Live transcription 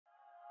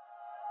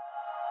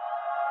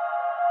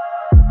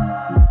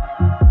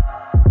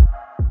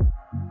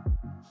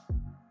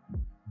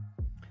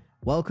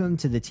Welcome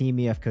to the Team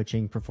EF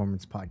Coaching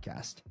Performance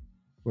Podcast,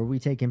 where we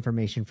take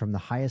information from the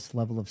highest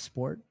level of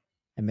sport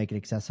and make it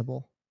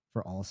accessible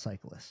for all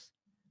cyclists.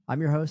 I'm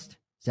your host,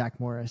 Zack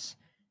Morris,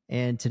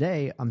 and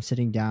today I'm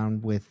sitting down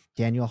with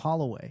Daniel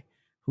Holloway,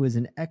 who is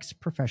an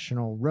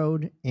ex-professional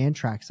road and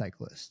track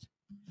cyclist,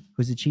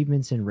 whose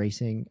achievements in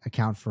racing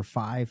account for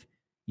 5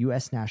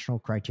 U.S. National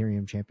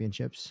Criterium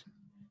Championships,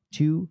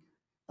 2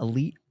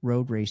 Elite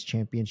Road Race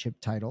Championship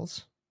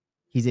titles.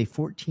 He's a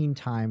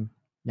 14-time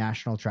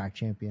National Track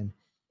Champion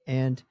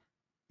and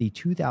the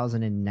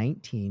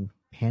 2019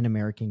 Pan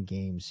American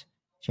Games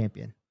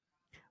Champion.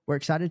 We're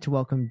excited to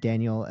welcome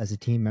Daniel as a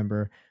team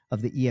member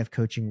of the EF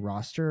Coaching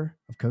roster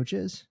of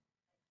coaches.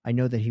 I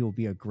know that he will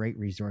be a great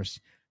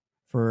resource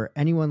for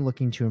anyone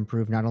looking to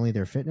improve not only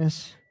their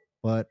fitness,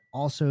 but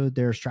also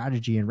their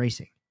strategy in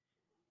racing.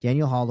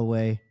 Daniel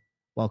Holloway,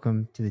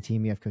 welcome to the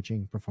Team EF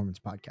Coaching Performance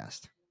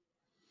Podcast.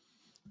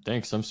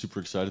 Thanks. I'm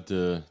super excited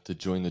to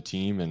join the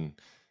team and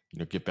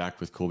get back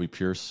with Colby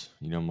Pierce,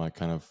 my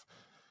kind of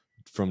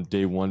from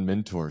day one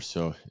mentor.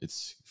 So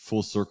it's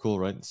full circle,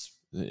 right?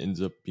 It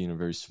ends up being a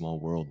very small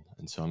world.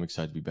 And so I'm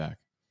excited to be back.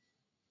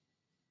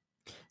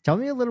 Tell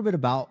me a little bit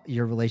about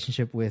your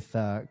relationship with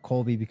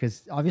Colby,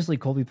 because obviously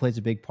Colby plays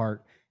a big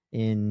part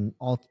in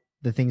all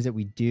the things that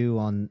we do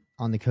on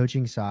the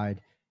coaching side.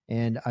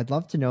 And I'd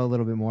love to know a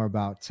little bit more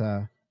about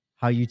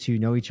how you two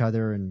know each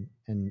other and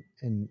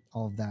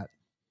all of that.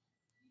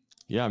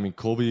 Yeah. I mean,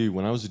 Colby,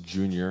 when I was a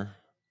junior,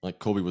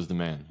 Colby was the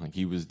man.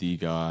 He was the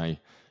guy.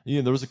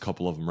 There was a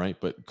couple of them, right?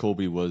 But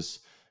Colby was,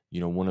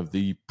 one of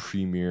the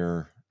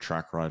premier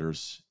track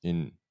riders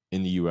in the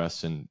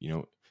U.S. and,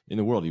 in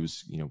the world. He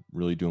was,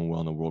 really doing well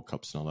in the World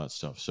Cups and all that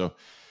stuff. So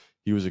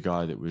he was a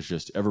guy that was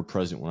just ever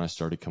present when I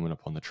started coming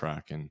up on the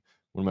track. And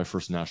one of my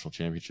first national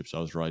championships, I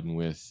was riding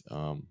with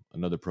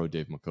another pro,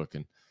 Dave McCook,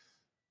 and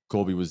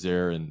Colby was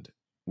there. And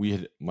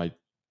we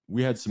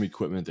had some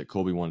equipment that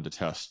Colby wanted to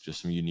test,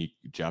 just some unique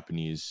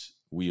Japanese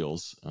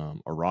wheels,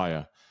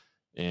 Araya.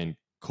 And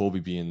Colby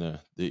being the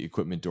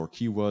equipment dork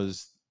he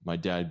was, my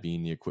dad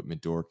being the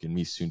equipment dork and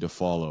me soon to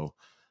follow,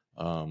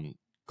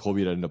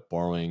 Colby had ended up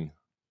borrowing,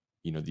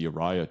 the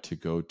Araya to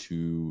go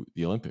to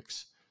the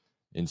Olympics.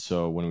 And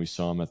so when we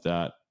saw him at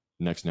that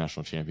next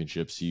national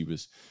championships, he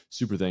was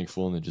super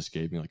thankful and then just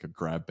gave me a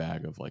grab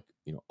bag of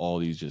all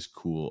these just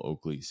cool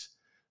Oakleys.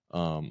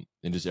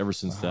 And just ever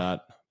since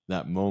that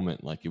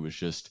moment, it was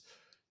just,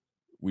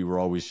 we were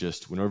always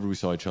just, whenever we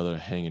saw each other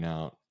hanging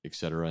out,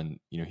 etc. And,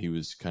 he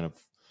was kind of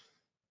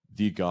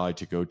the guy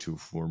to go to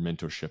for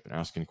mentorship and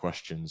asking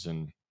questions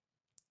and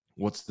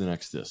what's the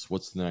next this,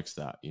 what's the next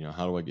that,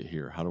 how do I get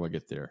here? How do I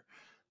get there?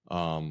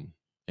 And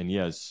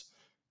yes,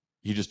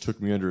 he just took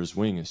me under his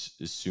wing as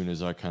soon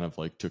as I kind of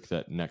took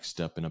that next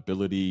step in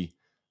ability,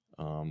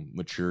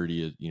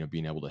 maturity,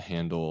 being able to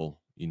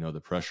handle,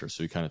 the pressure.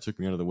 So he kind of took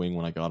me under the wing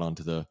when I got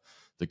onto the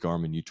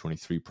Garmin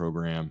U23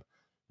 program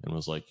and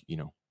was like,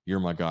 you're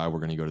my guy. We're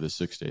going to go to the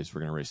 6 days.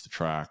 We're going to race the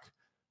track.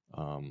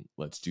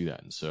 Let's do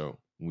that. And so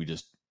we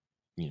just,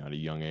 at a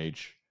young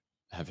age,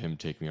 have him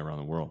take me around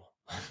the world.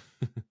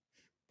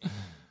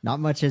 Not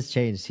much has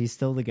changed. He's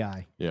still the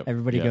guy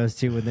everybody goes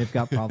to when they've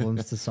got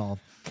problems to solve.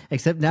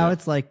 Except now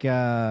it's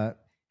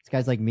it's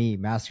guys like me,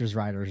 masters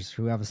riders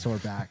who have a sore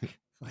back.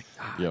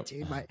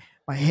 Dude, my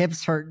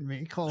hip's hurting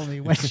me. Call me.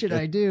 What should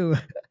I do?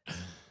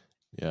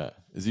 Yeah.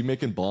 Is he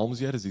making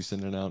balms yet? Is he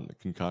sending out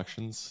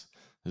concoctions?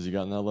 Has he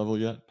gotten that level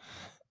yet?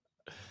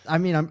 I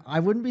mean, I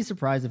wouldn't be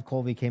surprised if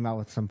Colby came out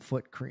with some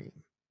foot cream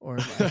or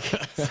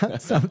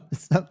something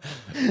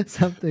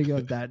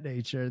of that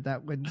nature.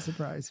 That wouldn't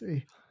surprise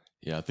me.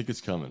 Yeah, I think it's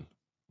coming.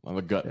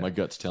 My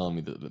gut's telling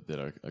me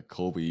that a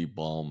Colby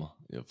balm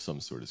of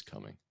some sort is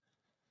coming.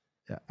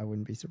 Yeah, I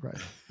wouldn't be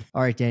surprised.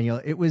 All right, Daniel,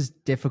 it was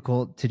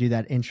difficult to do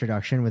that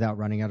introduction without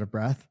running out of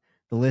breath.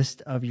 The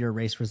list of your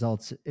race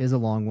results is a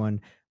long one,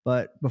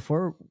 but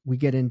before we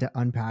get into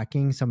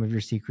unpacking some of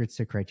your secrets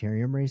to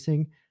Criterium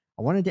racing,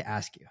 I wanted to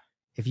ask you,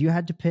 if you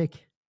had to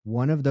pick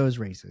one of those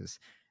races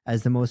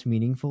as the most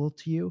meaningful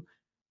to you,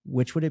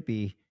 which would it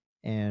be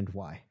and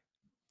why?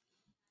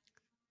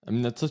 I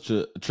mean, that's such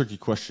a tricky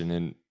question.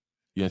 And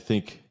I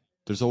think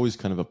there's always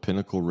kind of a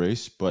pinnacle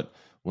race, but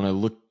when I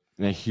look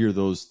and I hear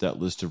that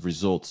list of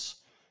results,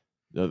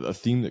 a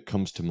theme that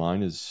comes to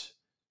mind is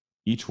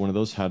each one of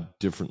those had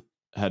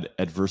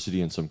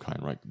adversity in some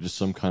kind, right? Just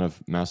some kind of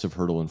massive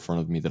hurdle in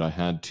front of me that I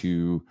had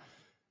to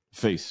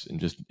face and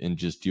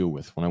just deal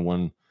with. When I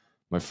won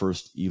my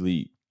first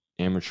elite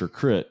amateur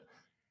crit,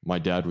 my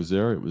dad was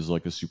there. It was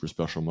a super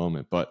special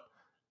moment. But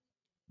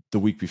the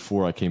week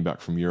before, I came back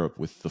from Europe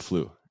with the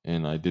flu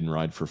and I didn't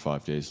ride for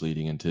 5 days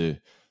leading into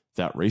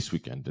that race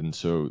weekend. And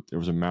so there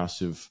was a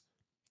massive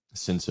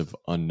sense of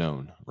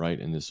unknown, right?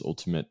 And this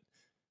ultimate,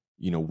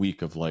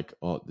 week of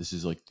this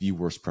is the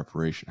worst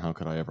preparation. How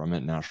could I ever? I'm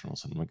at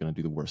nationals and I'm going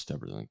to do the worst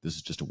ever. This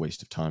is just a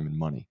waste of time and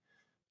money.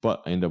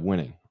 But I end up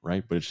winning,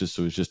 right? But it's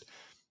just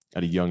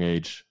at a young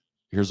age,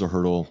 here's a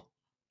hurdle,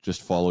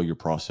 just follow your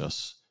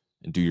process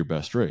and do your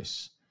best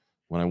race.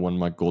 When I won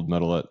my gold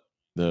medal at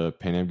the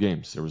Pan Am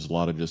Games, there was a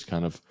lot of just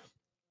kind of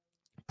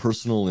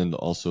personal and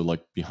also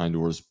like behind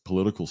doors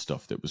political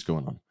stuff that was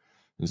going on.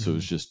 And so it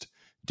was just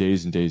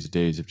days and days and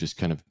days of just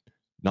kind of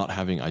not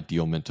having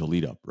ideal mental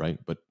lead up, right?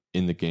 But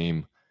in the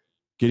game,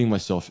 getting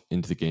myself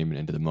into the game and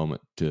into the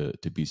moment to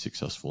be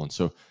successful. And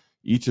so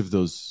each of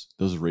those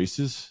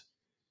races,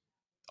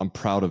 I'm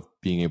proud of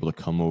being able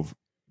to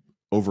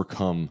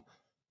overcome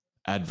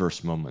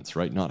adverse moments,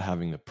 right? Not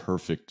having the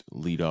perfect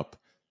lead up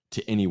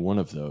to any one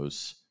of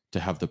those to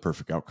have the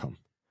perfect outcome.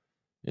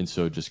 And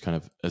so just kind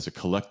of as a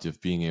collective,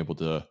 being able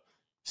to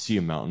see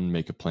a mountain,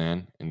 make a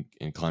plan,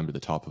 and climb to the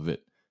top of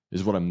it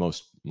is what I'm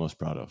most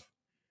proud of.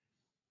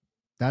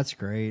 That's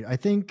great. I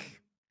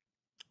think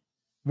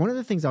one of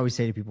the things I always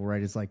say to people,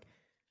 right, is like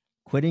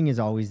quitting is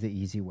always the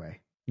easy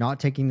way. Not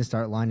taking the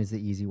start line is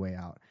the easy way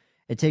out.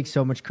 It takes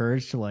so much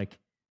courage to like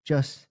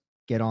just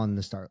get on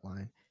the start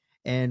line.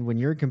 And when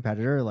you're a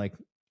competitor, like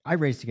I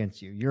raced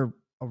against you, you're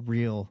a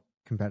real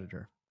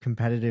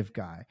competitive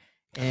guy.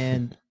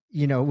 And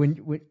you know,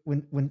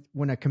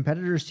 when a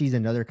competitor sees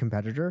another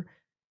competitor,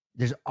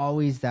 there's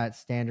always that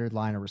standard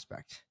line of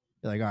respect.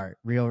 You're like, all right,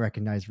 real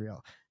recognize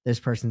real. This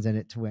person's in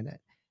it to win it.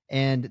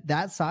 And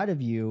that side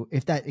of you,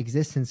 if that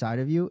exists inside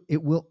of you,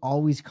 it will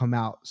always come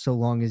out so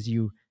long as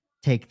you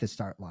take the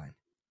start line.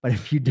 But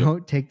if you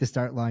don't take the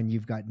start line,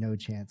 you've got no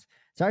chance.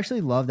 So I actually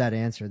love that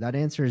answer. That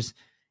answer is,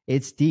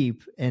 it's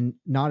deep and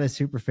not as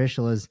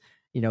superficial as,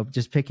 you know,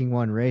 just picking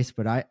one race,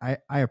 but I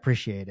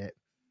appreciate it.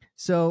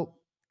 So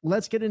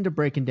let's get into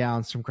breaking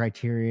down some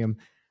Criterium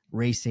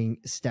racing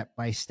step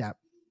by step.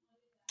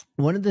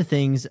 One of the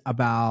things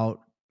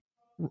about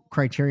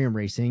Criterium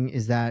racing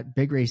is that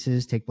big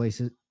races take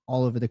place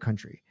all over the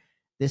country.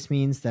 This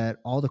means that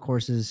all the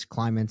courses,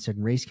 climates,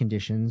 and race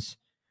conditions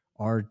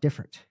are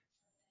different.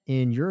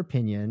 In your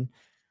opinion,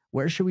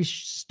 where should we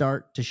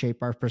start to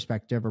shape our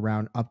perspective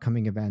around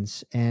upcoming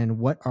events, and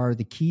what are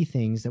the key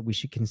things that we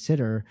should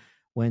consider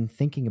when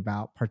thinking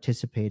about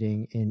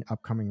participating in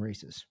upcoming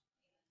races?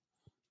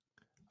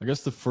 I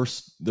guess the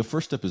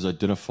first step is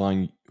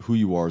identifying who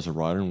you are as a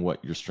rider and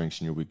what your strengths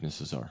and your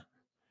weaknesses are.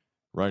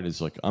 Right?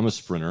 It's like, I'm a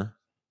sprinter,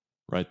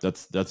 right?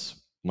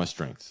 That's my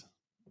strength.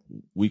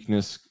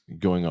 Weakness,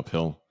 going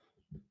uphill.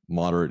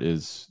 Moderate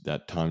is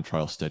that time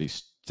trial, steady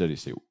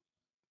state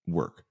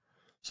work.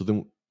 So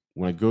then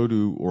when I go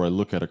to, or I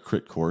look at a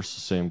crit course,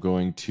 say I'm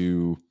going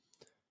to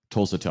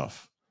Tulsa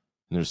Tough,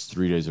 and there's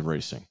 3 days of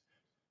racing.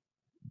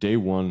 Day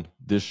one,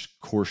 this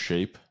course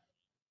shape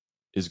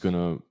is going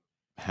to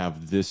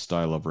have this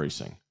style of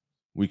racing.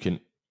 We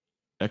can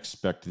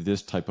expect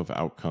this type of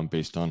outcome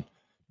based on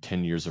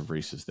 10 years of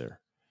races there.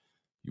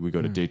 We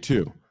go to day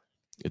two.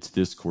 It's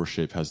this course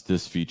shape, has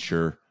this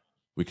feature.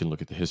 We can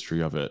look at the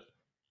history of it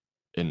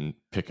and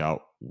pick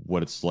out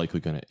what it's likely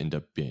going to end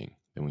up being.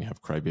 Then we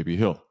have Crybaby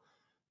Hill.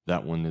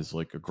 That one is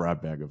like a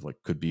grab bag of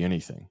like, could be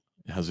anything.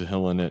 It has a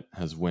hill in it,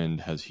 has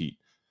wind, has heat.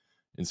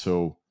 And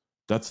so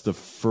that's the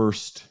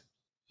first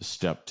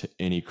step to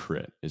any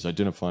crit, is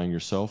identifying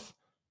yourself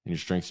and your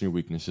strengths and your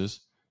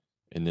weaknesses,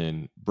 and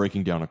then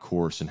breaking down a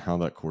course and how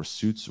that course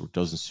suits or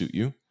doesn't suit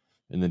you,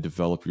 and then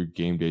develop your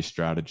game day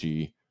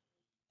strategy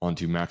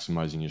onto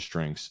maximizing your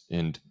strengths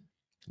and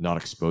not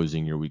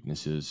exposing your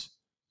weaknesses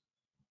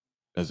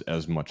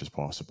as much as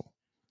possible.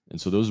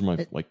 And so those are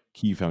my like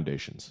key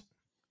foundations.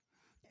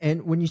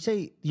 And when you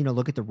say, you know,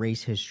 look at the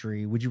race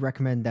history, would you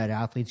recommend that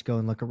athletes go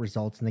and look at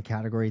results in the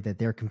category that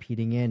they're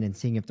competing in and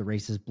seeing if the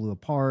races blew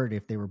apart,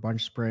 if they were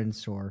bunch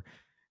sprints, or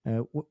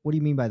what do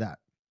you mean by that?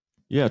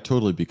 Yeah,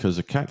 totally. Because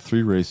a Cat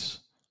 3 race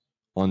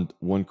on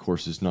one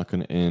course is not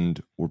going to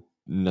end or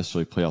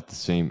necessarily play out the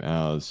same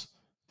as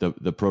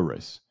the pro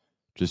race,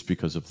 just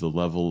because of the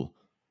level,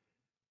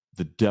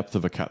 the depth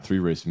of a Cat 3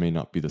 race may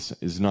not be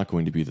is not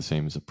going to be the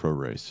same as a pro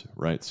race,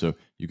 right? So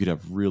you could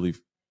have really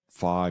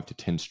 5 to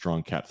 10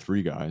 strong Cat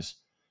 3 guys,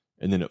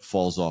 and then it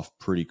falls off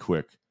pretty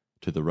quick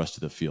to the rest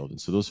of the field.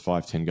 And so those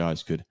 5-10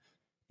 guys could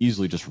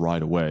easily just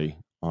ride away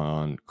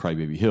on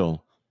Crybaby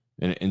Hill,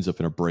 and it ends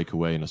up in a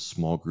breakaway in a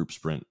small group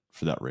sprint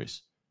for that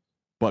race.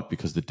 But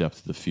because the depth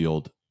of the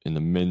field in the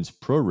men's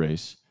pro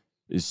race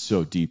is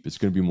so deep, it's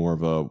going to be more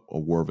of a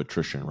war of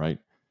attrition, right?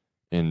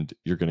 And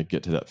you're going to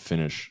get to that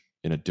finish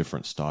in a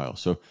different style.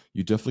 So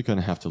you definitely kind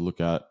of have to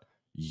look at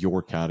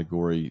your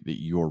category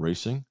that you're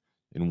racing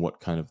and what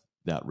kind of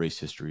that race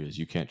history is.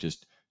 You can't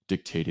just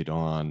dictate it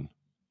on,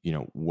 you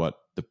know, what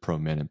the pro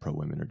men and pro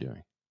women are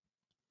doing.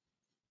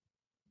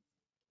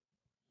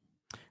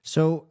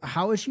 So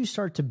how as you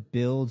start to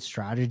build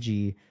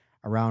strategy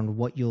around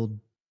what you'll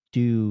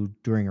do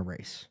during a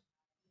race?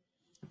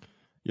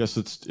 Yes,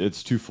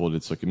 it's twofold.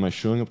 It's like, am I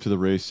showing up to the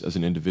race as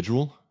an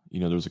individual? You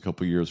know, there was a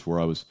couple of years where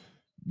I was,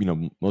 you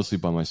know, mostly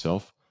by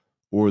myself,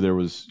 or there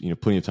was, you know,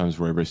 plenty of times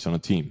where I raced on a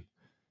team.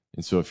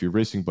 And so if you're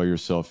racing by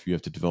yourself, you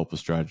have to develop a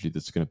strategy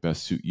that's going to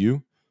best suit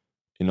you,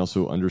 and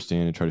also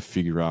understand and try to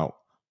figure out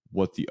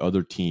what the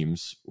other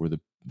teams or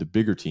the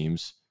bigger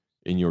teams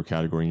in your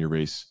category in your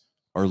race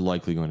are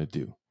likely going to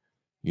do.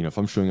 You know, if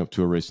I'm showing up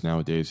to a race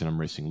nowadays and I'm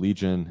racing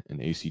Legion and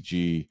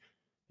ACG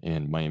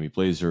and Miami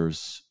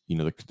Blazers, you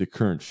know, the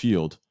current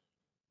field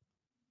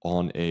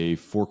on a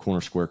 4 corner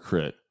square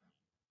crit,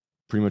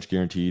 pretty much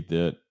guaranteed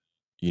that,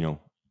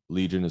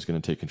 Legion is going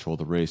to take control of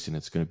the race, and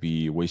it's going to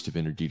be a waste of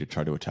energy to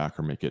try to attack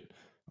or make it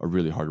a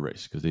really hard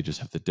race because they just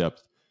have the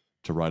depth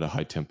to ride a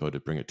high tempo to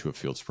bring it to a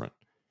field sprint.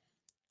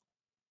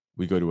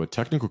 We go to a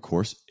technical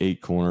course,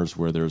 8 corners,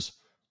 where there's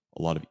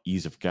a lot of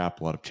ease of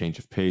gap, a lot of change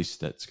of pace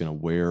that's going to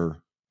wear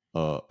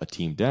a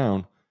team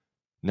down.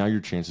 Now your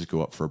chances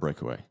go up for a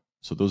breakaway.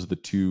 So those are the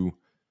two,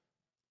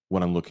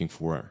 what I'm looking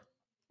for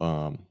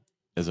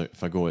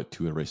if I go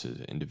to a race as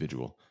an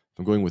individual. If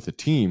I'm going with a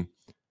team,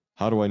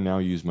 how do I now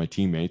use my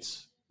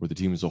teammates or the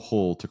team as a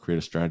whole to create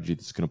a strategy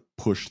that's going to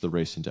push the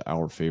race into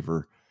our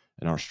favor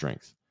and our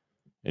strength?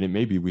 And it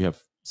may be we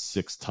have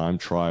 6 time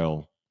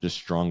trial, just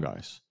strong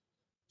guys.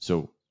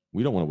 So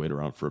we don't want to wait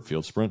around for a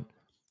field sprint.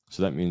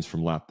 So that means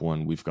from lap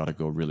 1, we've got to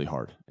go really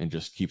hard and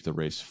just keep the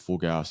race full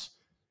gas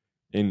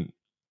and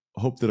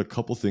hope that a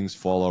couple things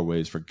fall our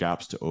ways for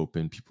gaps to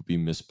open, people be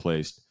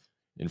misplaced,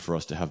 and for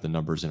us to have the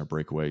numbers in a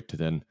breakaway to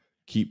then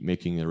keep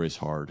making the race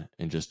hard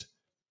and just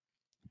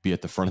be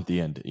at the front at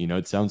the end.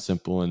 It sounds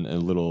simple and a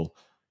little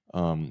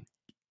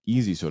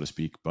easy, so to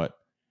speak, but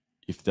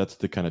if that's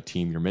the kind of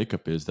team your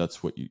makeup is,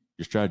 that's what your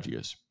strategy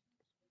is.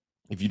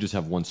 If you just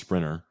have one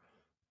sprinter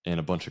and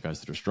a bunch of guys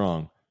that are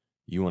strong,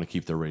 you want to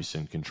keep the race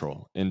in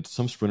control. And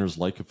some sprinters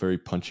like a very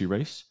punchy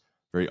race,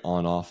 very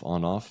on-off,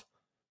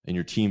 and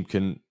your team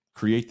can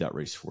create that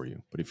race for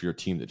you. But if you're a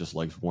team that just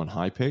likes one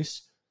high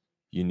pace,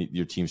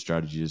 your team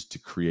strategy is to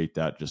create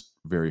that just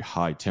very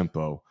high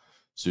tempo.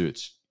 So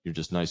you're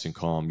just nice and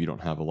calm. You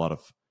don't have a lot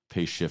of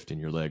pace shift in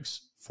your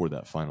legs for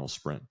that final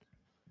sprint.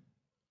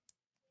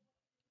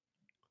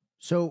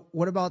 So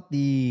what about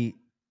the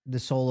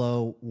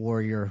solo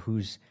warrior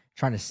who's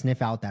trying to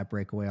sniff out that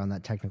breakaway on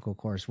that technical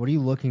course? What are you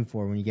looking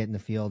for when you get in the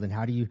field, and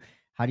how do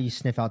you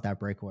sniff out that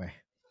breakaway?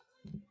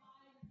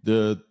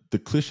 The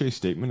cliche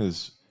statement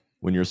is,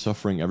 when you're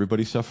suffering,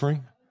 everybody's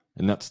suffering,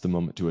 and that's the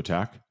moment to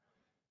attack.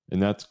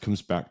 And that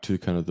comes back to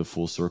kind of the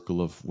full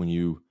circle of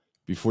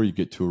before you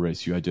get to a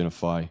race, you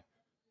identify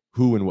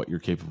who and what you're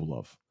capable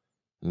of.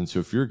 And so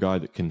if you're a guy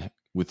that can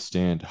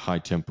withstand high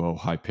tempo,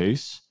 high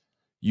pace,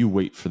 you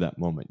wait for that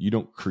moment. You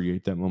don't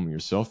create that moment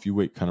yourself. You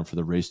wait kind of for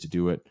the race to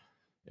do it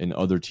and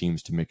other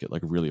teams to make it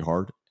like really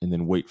hard, and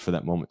then wait for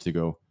that moment to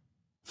go,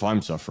 if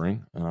I'm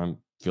suffering and I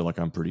feel like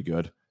I'm pretty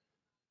good,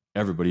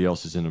 everybody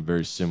else is in a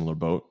very similar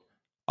boat.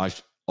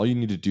 All you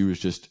need to do is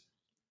just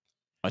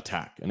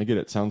attack. And again,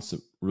 it sounds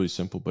really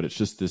simple, but it's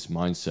just this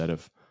mindset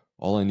of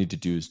all I need to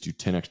do is do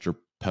 10 extra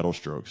pedal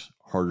strokes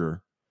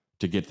harder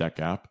to get that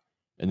gap.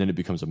 And then it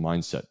becomes a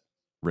mindset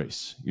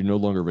race. You're no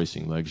longer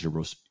racing legs.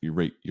 You're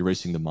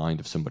racing the mind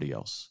of somebody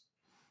else.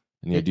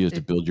 And the idea is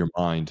to build your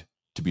mind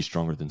to be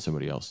stronger than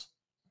somebody else.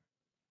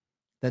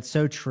 That's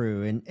so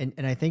true. And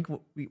I think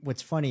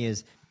what's funny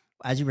is,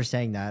 as you were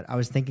saying that, I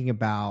was thinking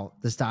about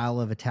the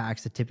style of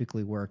attacks that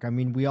typically work. I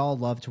mean, we all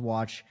love to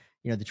watch,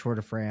 the Tour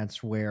de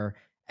France, where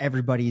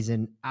everybody's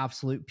in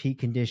absolute peak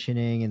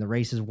conditioning and the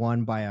race is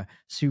won by a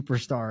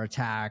superstar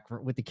attack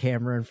with the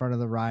camera in front of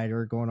the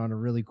rider going on a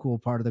really cool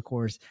part of the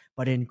course.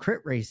 But in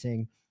crit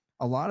racing,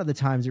 a lot of the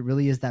times it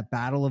really is that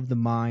battle of the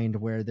mind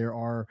where there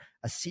are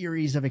a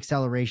series of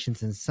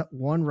accelerations and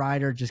one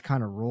rider just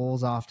kind of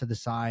rolls off to the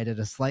side at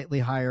a slightly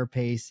higher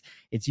pace.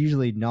 It's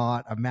usually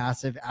not a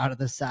massive out of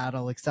the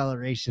saddle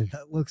acceleration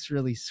that looks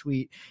really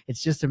sweet.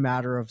 It's just a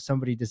matter of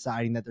somebody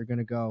deciding that they're going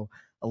to go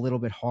a little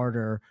bit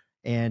harder,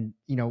 and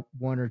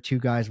one or two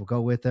guys will go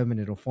with them and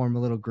it'll form a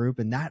little group,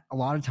 and that a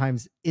lot of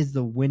times is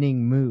the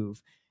winning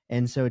move.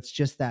 And so it's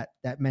just that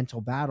mental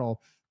battle.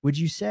 Would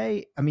you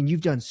say, I mean, you've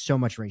done so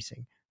much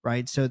racing,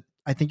 right? So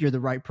I think you're the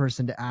right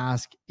person to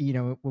ask,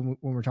 when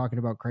we're talking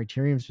about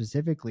Criterium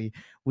specifically,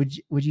 would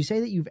you say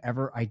that you've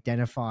ever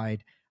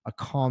identified a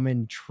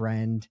common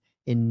trend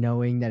in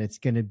knowing that it's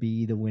going to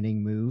be the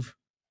winning move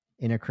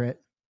in a crit?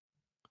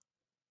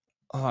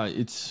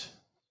 It's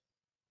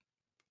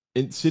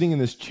sitting in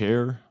this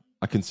chair,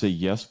 I can say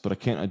yes, but I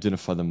can't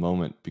identify the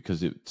moment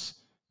because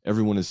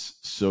everyone is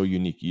so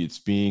unique. It's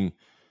being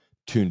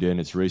tuned in.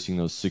 It's racing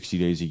those 60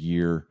 days a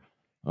year.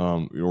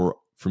 Or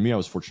for me, I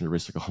was fortunate to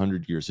race like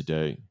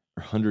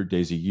 100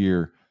 days a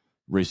year,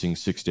 racing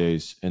 6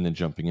 days and then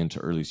jumping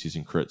into early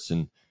season crits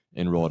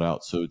and roll it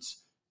out. So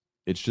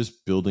it's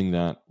just building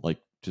that like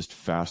just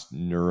fast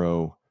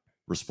neuro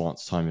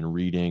response time and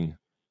reading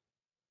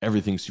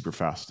everything super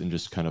fast and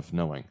just kind of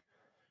knowing.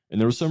 And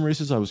there were some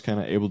races I was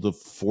kind of able to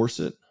force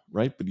it,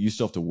 right? But you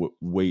still have to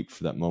wait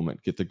for that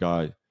moment, get the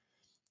guy.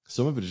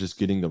 Some of it is just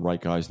getting the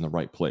right guys in the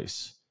right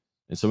place.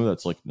 And some of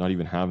that's like not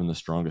even having the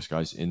strongest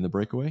guys in the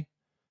breakaway,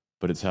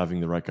 but it's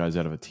having the right guys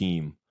out of a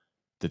team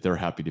that they're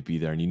happy to be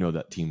there. And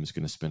that team is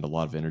going to spend a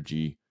lot of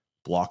energy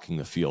blocking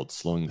the field,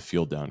 slowing the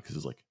field down, because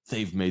it's like,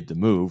 they've made the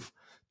move.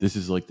 This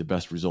is like the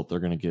best result they're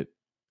going to get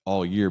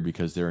all year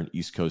because they're an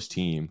East Coast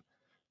team,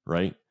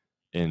 right?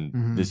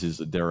 And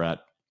they're at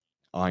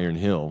Iron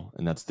Hill,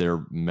 and that's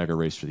their mega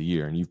race for the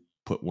year. And you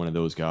put one of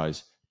those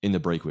guys in the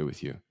breakaway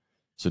with you.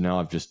 So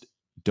now I've just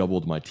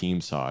doubled my team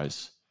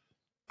size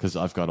because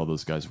I've got all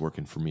those guys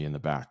working for me in the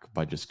back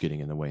by just getting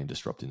in the way and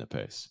disrupting the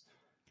pace.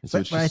 And so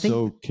it's just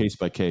so case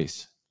by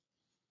case.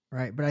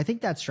 Right. But I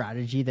think that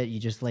strategy that you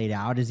just laid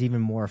out is even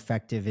more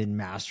effective in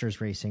masters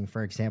racing,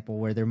 for example,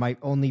 where there might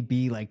only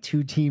be like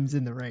 2 teams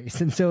in the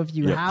race. And so if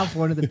you Yep. have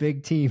one of the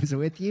big teams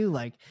with you,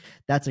 like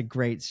that's a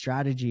great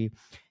strategy.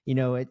 You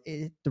know,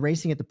 the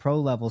racing at the pro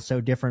level is so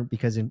different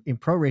because in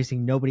pro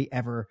racing, nobody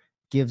ever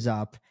gives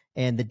up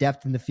and the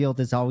depth in the field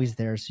is always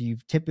there. So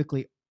you've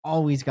typically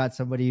always got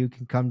somebody who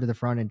can come to the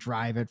front and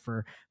drive it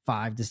for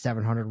 500 to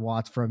 700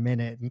 watts for a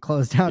minute and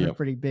close down a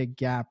pretty big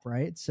gap.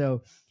 Right.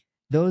 So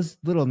those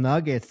little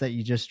nuggets that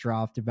you just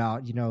dropped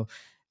about, you know,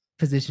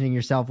 positioning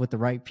yourself with the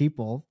right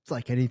people. It's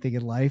like anything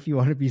in life. You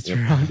want to be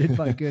surrounded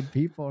by good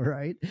people,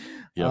 right?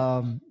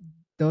 Yep.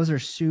 Those are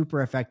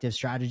super effective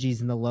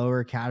strategies in the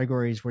lower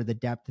categories where the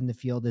depth in the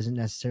field isn't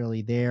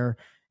necessarily there.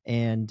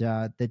 And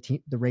the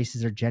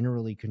races are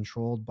generally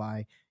controlled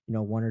by, you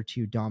know, 1 or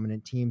 2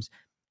 dominant teams.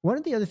 One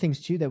of the other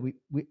things too, that we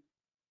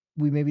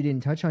maybe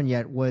didn't touch on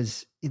yet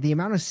was the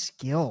amount of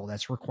skill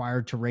that's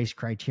required to race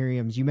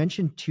criteriums. You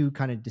mentioned 2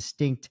 kind of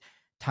distinct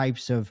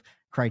types of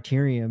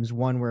criteriums,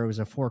 one where it was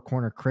a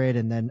 4-corner crit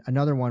and then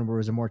another one where it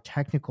was a more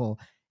technical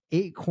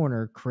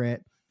 8-corner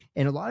crit.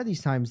 And a lot of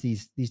these times,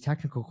 these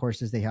technical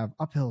courses, they have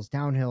uphills,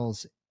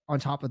 downhills on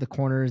top of the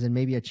corners and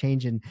maybe a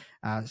change in,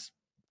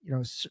 you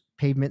know,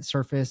 pavement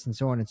surface and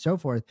so on and so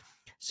forth.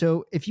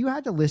 So if you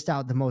had to list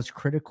out the most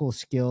critical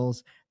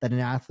skills that an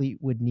athlete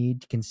would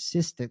need to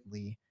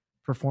consistently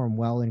perform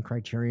well in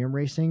criterium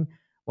racing,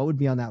 what would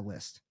be on that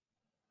list?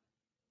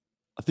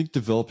 I think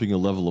developing a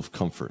level of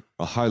comfort,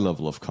 a high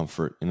level of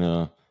comfort in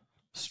a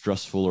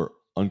stressful or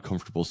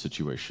uncomfortable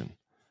situation.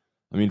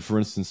 I mean, for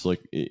instance,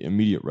 like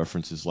immediate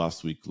references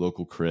last week,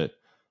 local crit,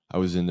 I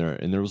was in there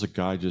and there was a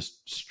guy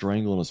just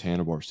strangling his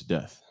handlebars to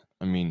death.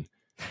 I mean,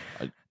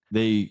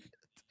 he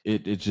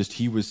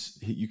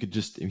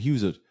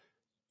was a,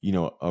 you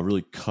know, a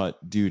really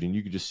cut dude and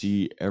you could just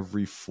see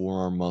every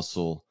forearm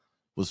muscle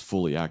was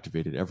fully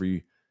activated,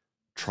 every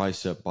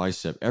tricep,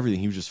 bicep, everything.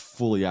 He was just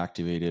fully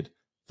activated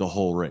the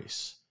whole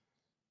race.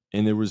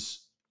 And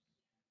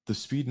the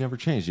speed never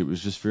changed. It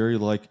was just very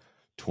like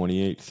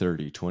 28,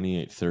 30,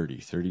 28, 30,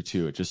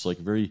 32. It just like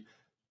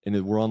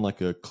and we're on like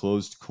a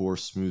closed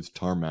course, smooth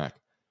tarmac.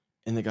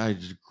 And the guy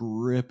just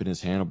gripping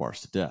his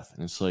handlebars to death.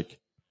 And it's like,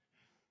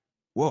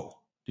 whoa,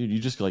 dude, you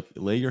just like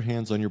lay your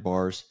hands on your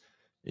bars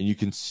and you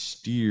can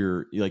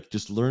steer, like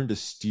just learn to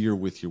steer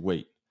with your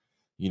weight.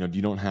 You know,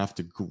 you don't have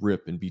to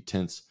grip and be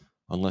tense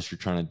unless you're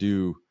trying to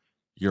do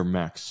your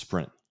max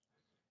sprint.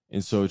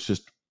 And so it's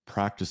just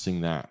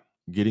practicing that,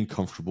 getting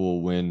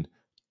comfortable when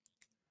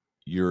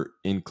you're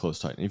in close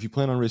tight. And if you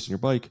plan on racing your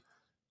bike,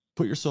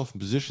 put yourself in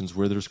positions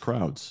where there's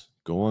crowds.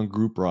 Go on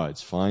group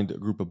rides. Find a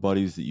group of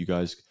buddies that you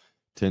guys,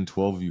 10,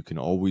 12 of you, can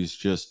always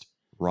just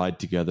ride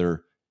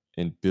together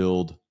and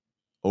build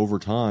over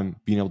time,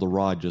 being able to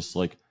ride just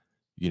like,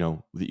 you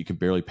know, that you can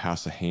barely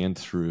pass a hand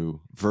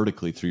through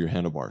vertically through your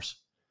handlebars.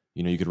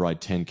 You know, you could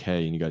ride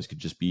 10K and you guys could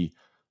just be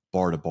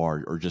bar to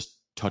bar or just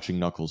touching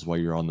knuckles while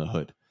you're on the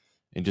hood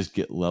and just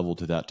get level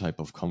to that type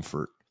of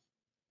comfort.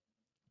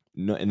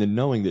 No, and then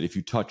knowing that if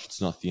you touch, it's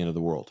not the end of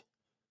the world,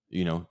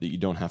 you know, that you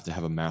don't have to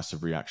have a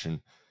massive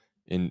reaction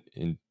and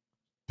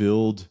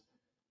build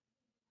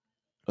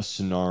a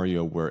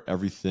scenario where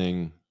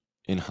everything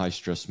in high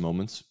stress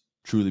moments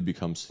truly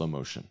becomes slow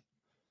motion.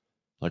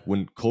 Like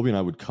when Colby and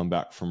I would come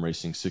back from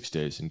racing 6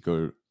 days and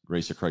go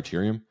race a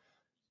criterium,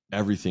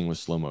 everything was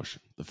slow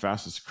motion. The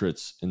fastest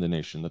crits in the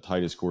nation, the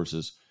tightest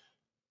courses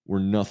were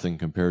nothing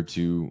compared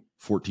to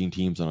 14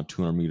 teams on a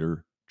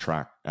 200-meter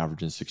track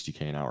averaging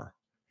 60K an hour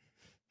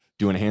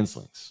doing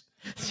handslings.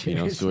 You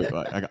know,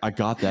 so I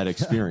got that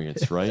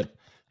experience, right?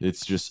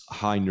 It's just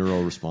high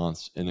neural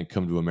response, and then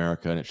come to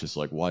America and it's just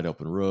like wide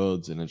open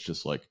roads and it's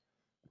just like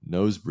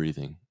nose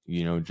breathing,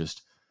 you know,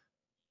 just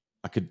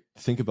I could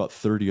think about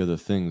 30 other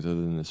things other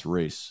than this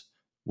race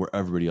where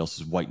everybody else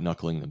is white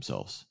knuckling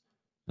themselves.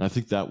 And I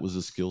think that was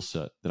a skill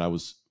set that I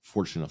was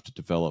fortunate enough to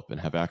develop and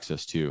have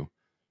access to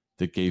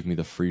that gave me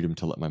the freedom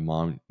to let my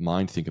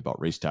mind think about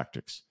race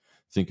tactics,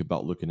 think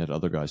about looking at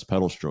other guys'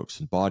 pedal strokes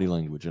and body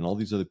language and all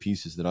these other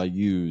pieces that I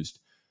used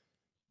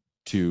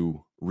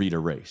to read a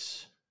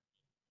race.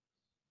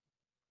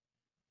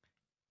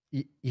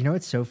 You know,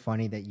 it's so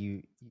funny that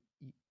you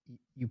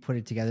put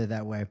it together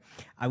that way.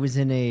 I was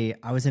in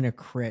a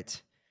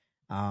crit,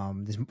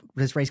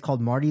 this race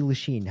called Marty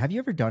Lachine. Have you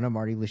ever done a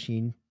Marty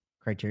Lachine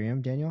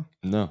criterium, Daniel?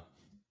 No.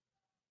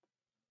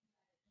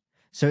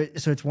 So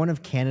it's one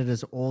of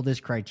Canada's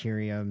oldest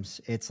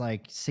criteriums. It's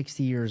like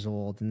 60 years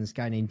old, and this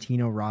guy named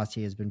Tino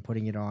Rossi has been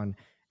putting it on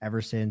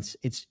ever since.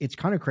 It's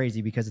kind of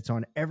crazy because it's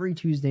on every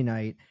Tuesday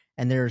night,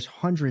 and there's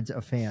hundreds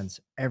of fans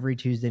every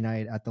Tuesday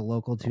night at the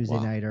local Tuesday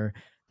nighter.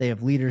 They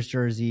have leaders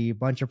jersey, a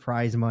bunch of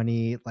prize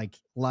money, like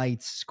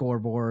lights,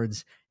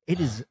 scoreboards.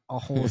 It is a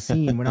whole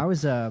scene. When I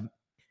was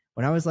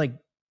like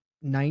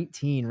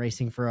 19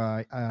 racing for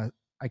a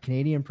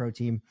Canadian pro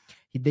team,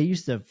 they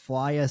used to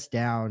fly us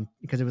down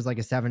because it was like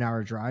a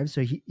 7-hour drive.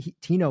 So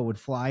Tino would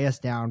fly us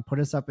down, put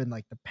us up in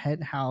like the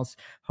penthouse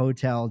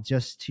hotel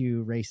just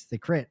to race the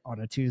crit on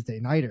a Tuesday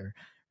nighter.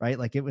 right?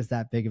 Like it was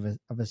that big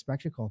of a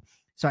spectacle.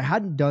 So I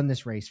hadn't done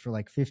this race for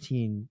like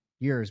 15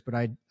 years, but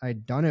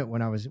I'd done it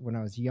when I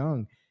was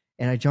young,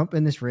 and I jump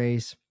in this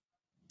race,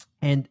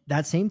 and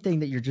that same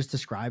thing that you're just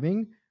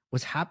describing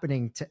was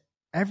happening to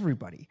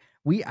everybody.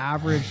 We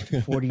averaged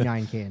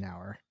 49K an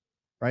hour,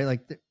 right?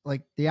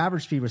 Like the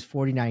average speed was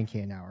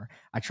 49K an hour.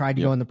 I tried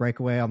to go in the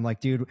breakaway. I'm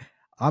like, dude,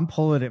 I'm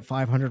pulling at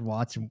 500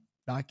 watts and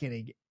not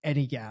getting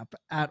any gap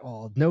at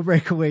all. No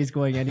breakaways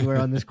going anywhere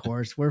on this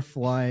course. We're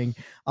flying.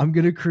 I'm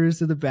going to cruise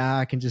to the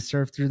back and just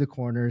surf through the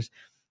corners,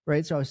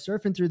 right? So I was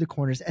surfing through the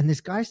corners, and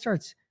this guy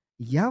starts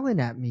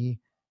yelling at me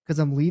because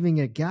I'm leaving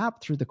a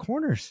gap through the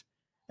corners.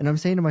 And I'm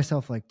saying to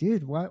myself, like,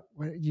 dude, what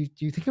do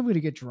you think I'm going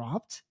to get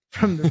dropped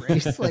from the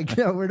race? Like,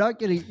 no, we're not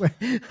getting,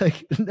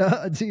 like,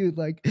 no, dude,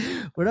 like,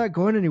 we're not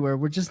going anywhere.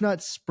 We're just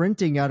not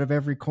sprinting out of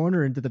every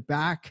corner into the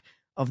back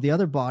of the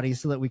other body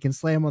so that we can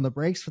slam on the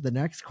brakes for the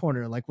next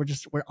corner. Like,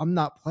 I'm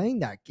not playing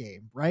that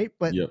game. Right.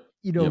 But,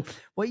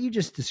 what you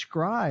just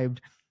described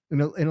in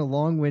a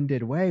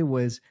long-winded way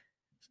was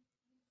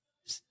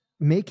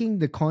making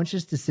the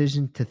conscious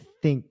decision to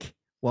think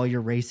while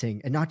you're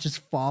racing and not just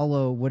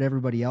follow what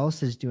everybody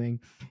else is doing,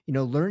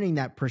 learning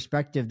that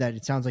perspective that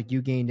it sounds like you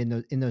gained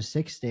in those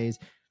 6 days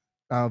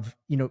of,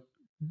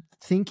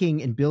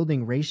 thinking and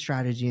building race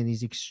strategy in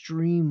these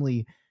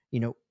extremely,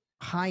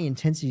 high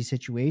intensity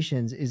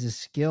situations is a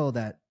skill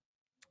that,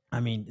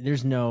 I mean,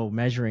 there's no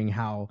measuring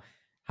how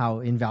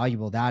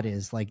invaluable that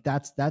is. Like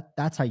that's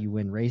how you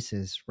win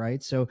races.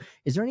 Right. So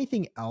is there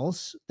anything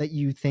else that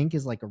you think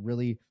is like a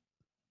really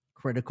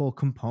critical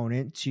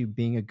component to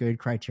being a good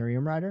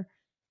Criterium rider?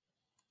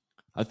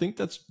 I think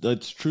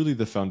that's truly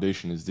the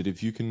foundation, is that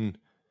if you can,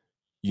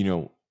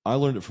 I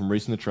learned it from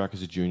racing the track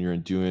as a junior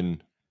and doing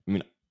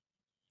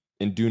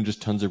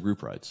just tons of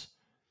group rides.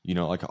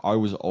 Like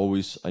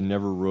I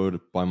never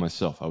rode by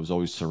myself. I was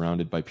always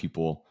surrounded by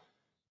people,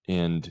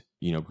 and,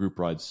 group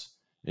rides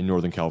in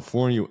Northern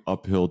California,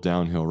 uphill,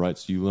 downhill, right?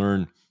 So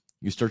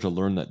you start to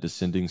learn that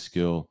descending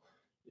skill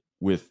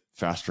with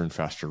faster and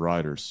faster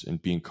riders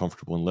and being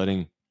comfortable and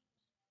letting,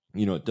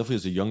 definitely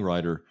as a young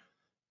rider,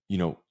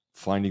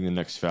 finding the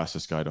next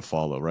fastest guy to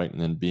follow, right? And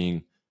then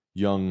being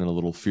young and a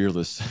little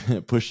fearless,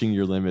 pushing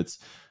your limits,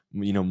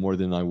 more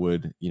than I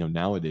would,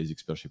 nowadays,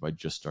 especially if I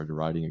just started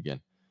riding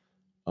again.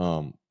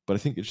 But I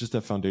think it's just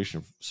that foundation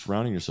of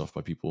surrounding yourself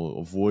by people.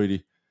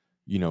 Avoid,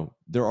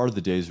 there are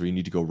the days where you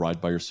need to go ride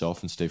by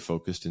yourself and stay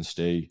focused and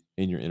stay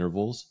in your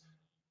intervals,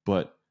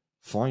 but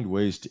find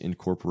ways to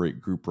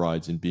incorporate group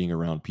rides and being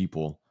around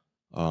people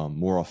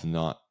more often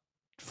than not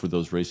for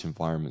those race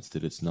environments,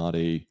 that it's not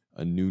a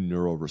new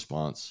neural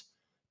response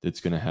that's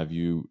going to have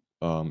you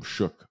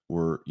shook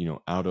or,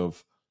 out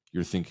of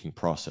your thinking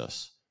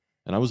process.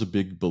 And I was a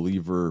big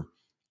believer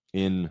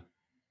in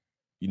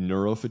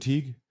neuro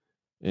fatigue,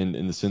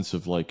 in the sense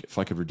of, like, if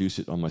I could reduce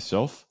it on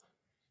myself,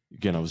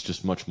 again, I was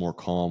just much more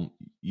calm.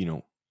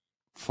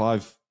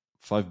 5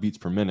 beats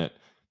per minute,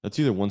 that's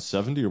either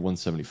 170 or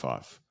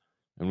 175.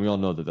 And we all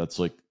know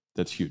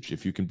that's huge.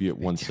 If you can be at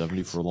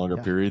 170 for a longer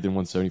period than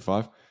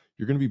 175,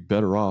 you're going to be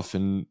better off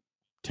in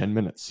 10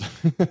 minutes,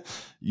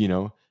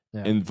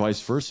 and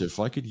vice versa.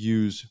 If I could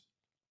use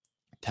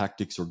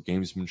tactics or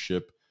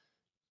gamesmanship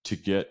to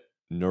get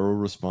neuro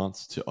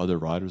response to other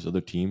riders,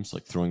 other teams,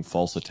 like throwing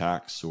false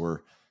attacks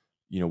or,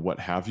 what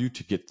have you,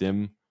 to get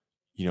them,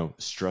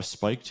 stress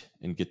spiked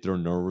and get their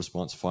neuro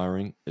response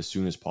firing as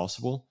soon as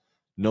possible,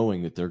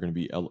 knowing that they're going to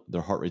be,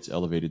 their heart rate's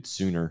elevated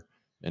sooner,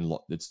 and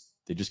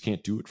they just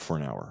can't do it for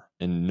an hour,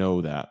 and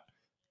know that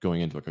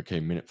going into, like,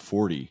 okay, minute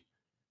 40,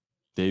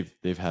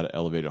 they've had an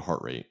elevated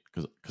heart rate,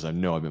 because I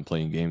know I've been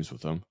playing games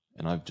with them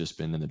and I've just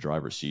been in the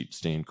driver's seat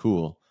staying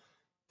cool,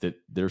 that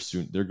they're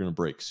going to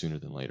break sooner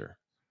than later.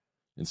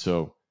 And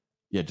so,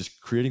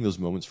 just creating those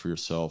moments for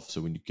yourself,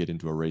 so when you get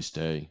into a race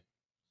day,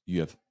 you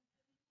have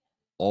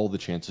all the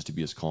chances to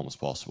be as calm as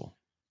possible.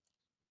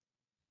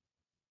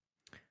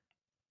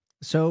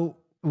 So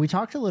we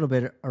talked a little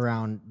bit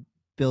around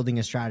building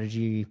a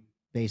strategy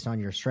based on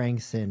your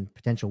strengths and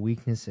potential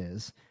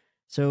weaknesses.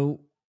 So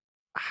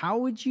how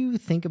would you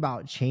think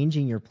about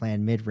changing your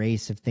plan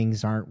mid-race if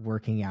things aren't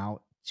working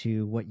out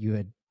to what you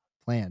had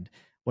planned?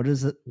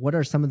 What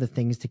are some of the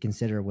things to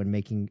consider when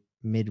making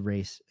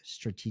mid-race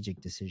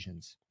strategic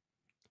decisions?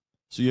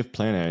 So you have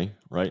plan A,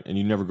 right? And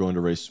you never go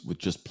into race with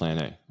just plan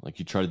A. Like,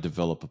 you try to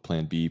develop a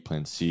plan B,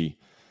 plan C,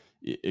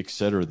 et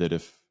cetera, that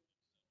if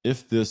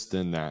this,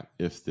 then that,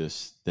 if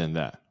this, then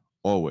that,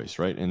 always,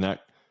 right? And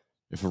that,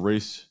 if a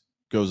race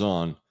goes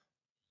on,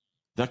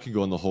 that can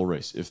go on the whole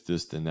race. If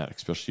this, then that,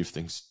 especially if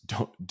things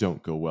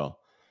don't go well.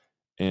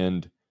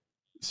 And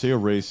say a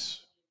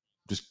race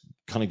just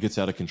kind of gets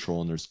out of control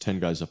and there's 10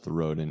 guys up the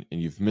road and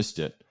you've missed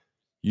it,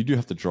 you do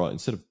have to draw,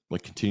 instead of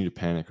like continue to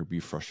panic or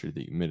be frustrated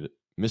that you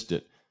missed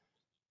it.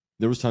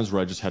 There was times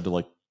where I just had to,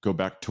 like, go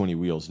back 20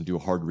 wheels and do a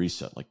hard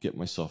reset, like get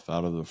myself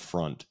out of the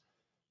front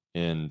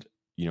and,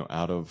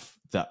 out of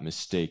that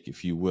mistake,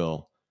 if you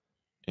will,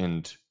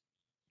 and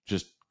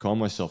just calm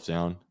myself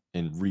down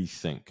and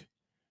rethink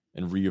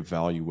and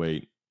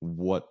reevaluate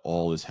what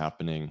all is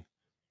happening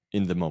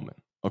in the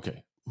moment.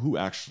 Okay, who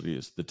actually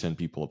is the 10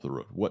 people up the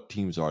road? What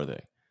teams are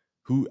they?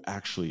 Who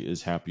actually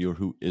is happy or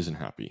who isn't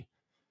happy?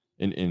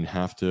 And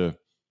have to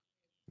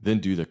then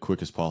do the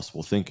quickest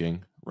possible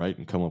thinking, right?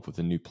 And come up with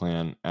a new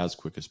plan as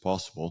quick as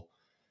possible.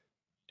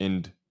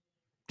 And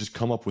just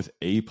come up with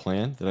a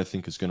plan that I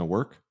think is going to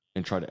work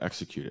and try to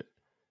execute it.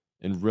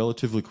 And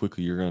relatively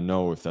quickly, you're going to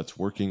know if that's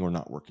working or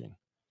not working.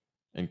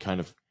 And kind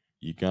of,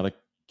 you got to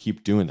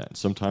keep doing that. And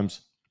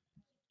sometimes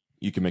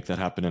you can make that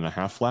happen in a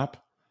half lap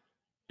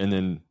and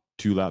then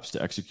 2 laps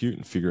to execute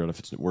and figure out if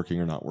it's working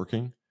or not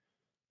working,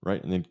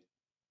 right? And then,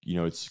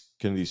 it's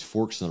kind of these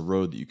forks in the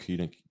road that you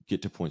can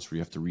get to points where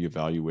you have to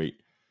reevaluate,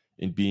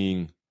 and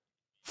being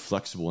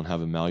flexible and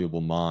have a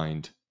malleable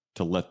mind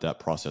to let that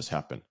process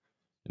happen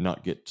and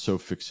not get so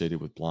fixated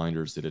with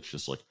blinders that it's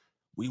just like,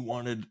 we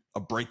wanted a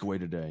breakaway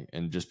today,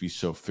 and just be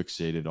so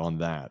fixated on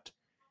that.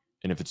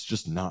 And if it's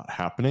just not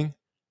happening,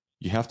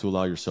 you have to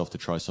allow yourself to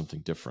try something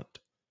different,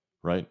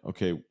 right?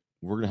 Okay,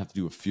 we're going to have to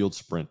do a field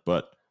sprint,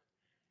 but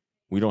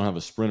we don't have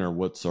a sprinter.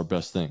 What's our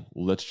best thing?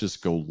 Well, let's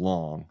just go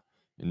long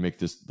and make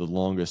this the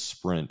longest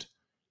sprint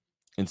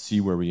and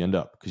see where we end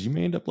up. Because you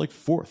may end up like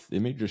 4th. It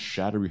may just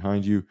shatter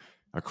behind you.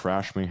 A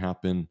crash may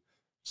happen.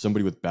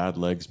 Somebody with bad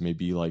legs may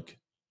be like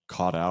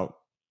caught out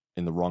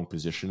in the wrong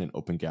position and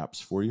open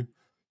gaps for you.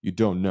 You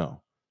don't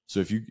know. So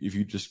if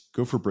you just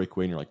go for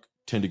breakaway and you're like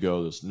 10 to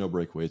go, there's no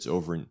breakaway, it's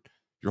over, and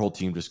your whole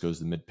team just goes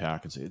to the mid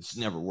pack and say it's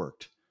never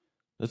worked.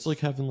 That's like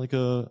having like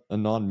a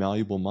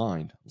non-malleable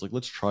mind. It's like,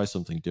 let's try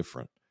something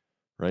different,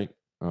 right?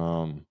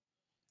 And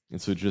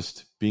so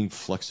just being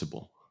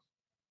flexible.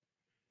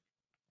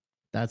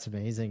 That's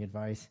amazing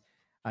advice.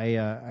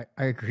 I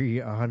agree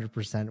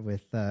 100%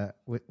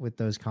 with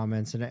those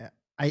comments, and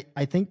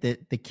I think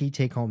that the key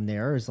take home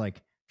there is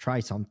like, try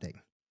something,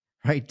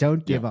 right?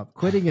 Don't give up.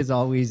 Quitting is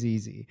always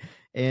easy.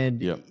 And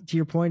to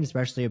your point,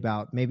 especially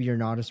about maybe you're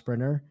not a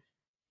sprinter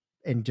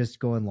and just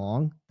going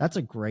long, that's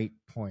a great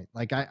point.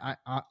 Like I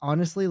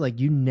honestly, like,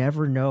 you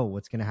never know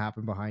what's going to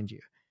happen behind you,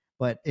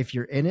 but if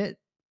you're in it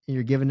and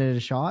you're giving it a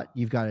shot,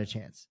 you've got a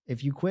chance.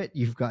 If you quit,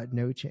 you've got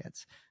no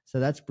chance. So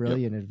that's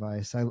brilliant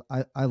advice.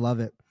 I love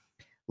it.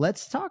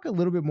 Let's talk a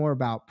little bit more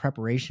about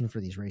preparation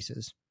for these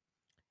races.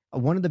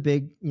 One of the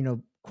big,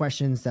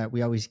 questions that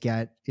we always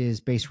get is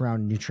based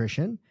around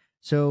nutrition.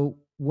 So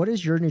what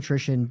does your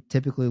nutrition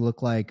typically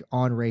look like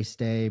on race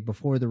day,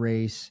 before the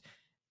race,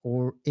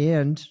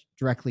 and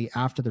directly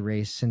after the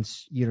race,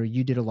 since,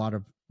 you did a lot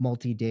of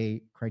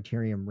multi-day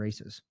Criterium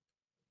races?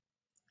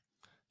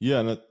 Yeah.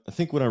 And I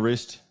think when I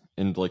raced,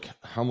 and like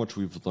how much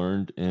we've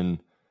learned in,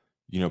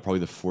 probably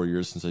the 4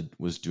 years since I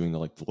was doing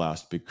the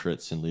last big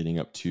crits and leading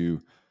up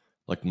to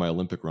like my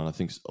Olympic run, I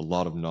think a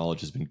lot of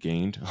knowledge has been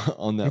gained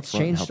on that It's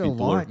front. changed a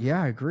lot.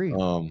 Yeah, I agree.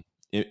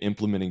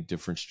 Implementing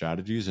different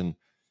strategies, and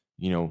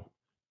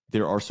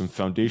there are some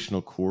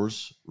foundational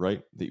cores,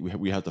 right, that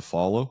we have to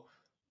follow,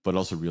 but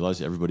also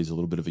realize everybody's a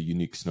little bit of a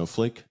unique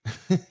snowflake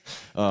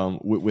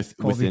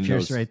within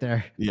Pierce those right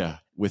there. Yeah,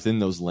 within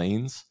those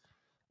lanes.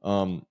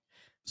 So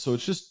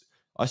it's just,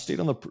 I stayed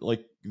on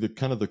the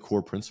kind of the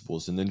core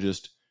principles, and then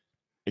just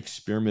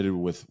experimented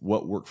with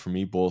what worked for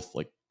me, both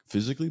like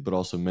physically but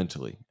also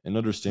mentally, and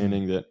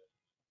understanding that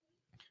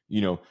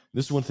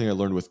this is one thing I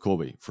learned with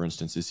Colby, for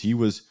instance, is he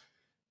was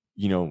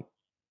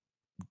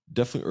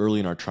definitely early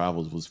in our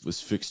travels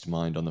was fixed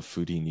mind on the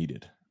food he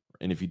needed,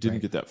 and if he didn't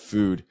get that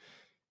food,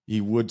 he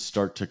would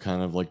start to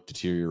kind of like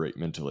deteriorate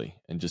mentally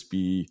and just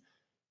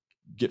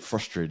get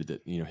frustrated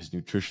that his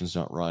nutrition's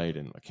not right,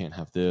 and I can't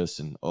have this,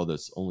 and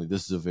that's only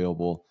this is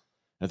available.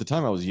 At the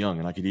time I was young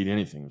and I could eat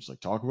anything. It was like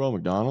Taco Bell,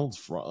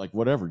 McDonald's, like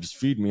whatever, just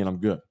feed me and I'm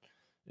good.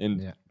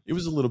 And it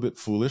was a little bit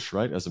foolish,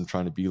 right? As I'm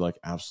trying to be like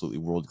absolutely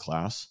world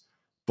class.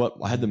 But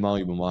I had the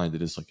malleable mind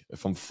that is like,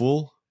 if I'm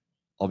full,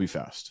 I'll be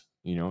fast,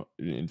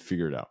 and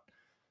figure it out.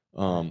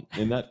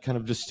 And that kind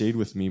of just stayed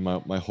with me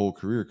my whole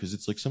career. Cause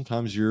it's like,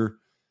 sometimes you're,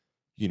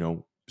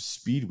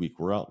 speed week,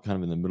 we're out kind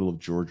of in the middle of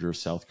Georgia or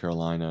South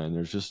Carolina, and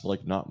there's just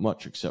like not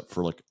much except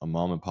for like a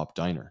mom and pop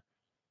diner,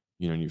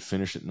 and you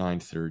finish at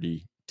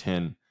 9:30,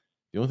 10.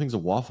 The only thing's a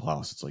Waffle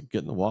House. It's like,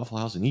 get in the Waffle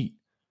House and eat,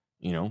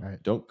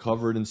 don't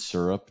cover it in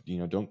syrup,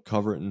 don't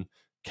cover it in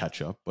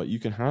ketchup, but you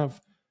can have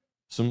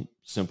some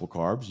simple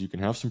carbs. You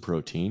can have some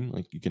protein,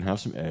 like you can have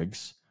some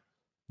eggs,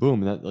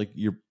 boom. And that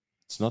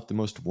it's not the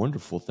most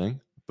wonderful thing,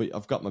 but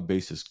I've got my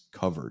bases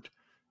covered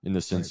in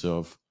the sense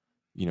of,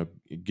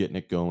 getting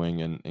it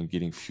going and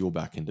getting fuel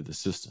back into the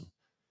system.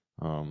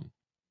 And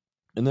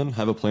then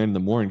have a plan in the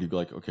morning to be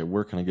like, okay,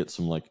 where can I get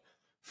some like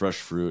fresh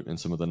fruit and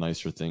some of the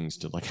nicer things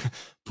to like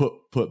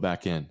put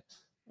back in.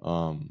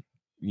 So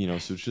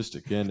it's just,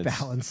 again, it's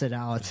balance it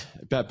out,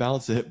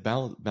 balance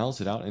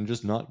it out, and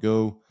just not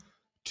go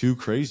too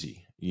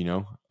crazy,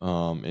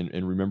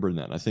 and remembering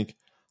that. And I think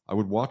I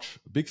would watch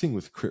a big thing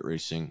with crit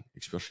racing,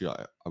 especially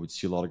I would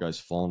see a lot of guys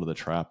fall into the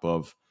trap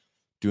of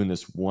doing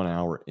this 1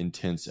 hour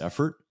intense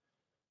effort.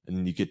 And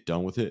then you get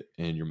done with it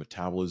and your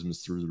metabolism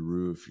is through the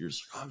roof. You're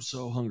just like, I'm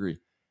so hungry.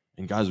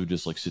 And guys would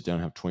just like sit down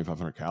and have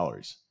 2,500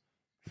 calories.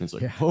 And it's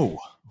like,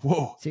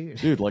 whoa,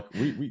 dude, like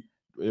we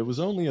it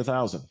was only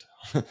 1,000.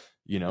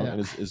 And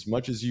as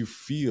much as you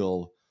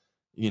feel,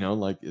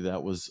 like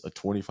that was a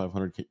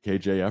 2,500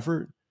 kJ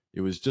effort,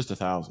 it was just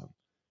 1,000.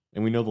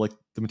 And we know like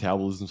the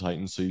metabolism's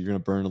heightened, so you're going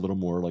to burn a little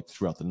more like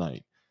throughout the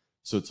night.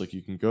 So it's like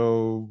you can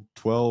go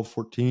 12,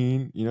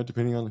 14,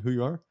 depending on who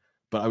you are.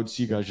 But I would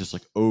see guys just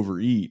like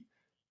overeat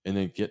and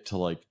then get to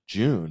like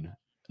June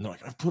and they're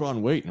like, I've put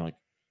on weight. And I'm like,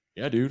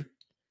 yeah, dude,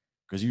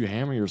 because you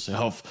hammer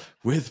yourself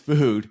with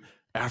food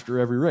after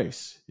every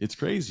race. It's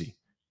crazy,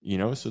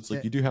 So it's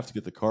like you do have to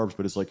get the carbs,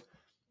 but it's like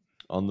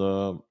on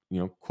the,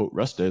 quote,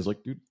 rest days,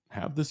 like, dude,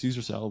 have the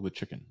Caesar salad with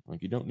chicken.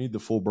 Like you don't need the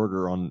full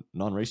burger on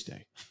non-race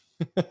day.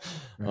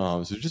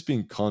 Right. So just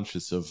being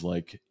conscious of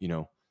like,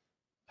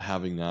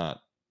 having that,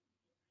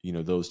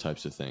 those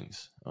types of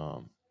things.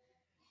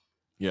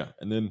 Yeah.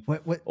 And then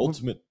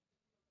ultimate,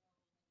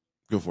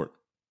 go for it.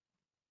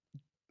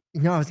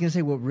 No, I was going to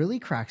say what really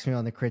cracks me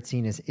on the crit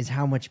scene is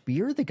how much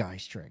beer the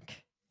guys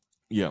drink.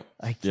 Yeah.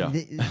 Like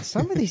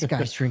some of these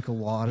guys drink a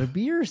lot of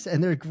beers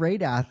and they're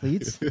great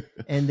athletes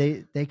and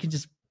they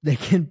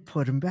can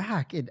put them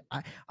back. And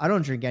I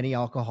don't drink any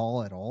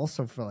alcohol at all.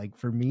 So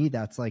for me,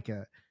 that's like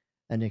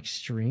an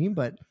extreme,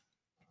 but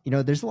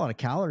there's a lot of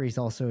calories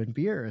also in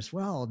beer as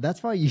well.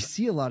 That's why you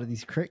see a lot of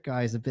these crit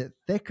guys a bit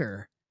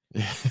thicker.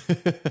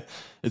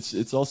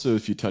 It's also,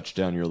 if you touch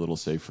down, you're a little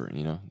safer,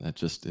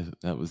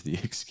 that was the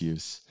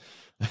excuse.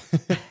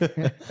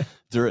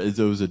 It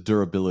was a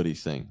durability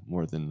thing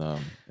more than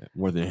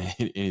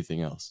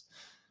anything else.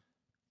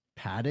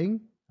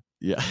 Padding?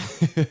 Yeah.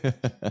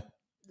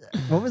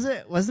 What was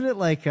it? Wasn't it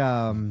like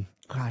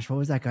what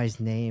was that guy's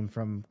name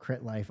from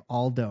Crit Life?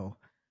 Aldo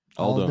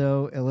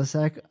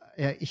Ilisek.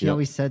 He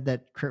always said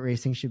that crit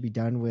racing should be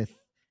done with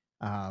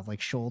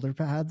like shoulder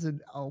pads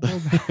and elbow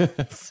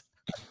pads.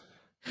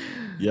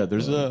 Yeah,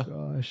 there's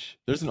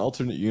an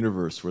alternate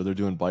universe where they're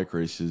doing bike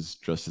races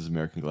dressed as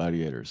American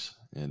gladiators,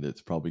 and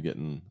it's probably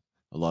getting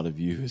a lot of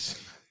views.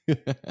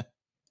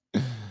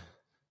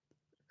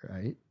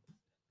 Right.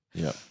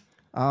 Yeah.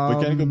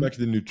 But can I go back to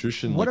the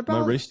nutrition? What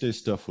about my race day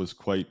stuff was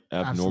quite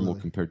abnormal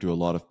compared to a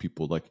lot of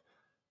people. Like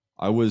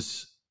I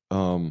was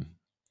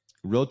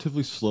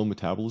relatively slow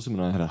metabolism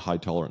and I had a high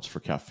tolerance for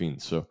caffeine.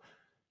 So,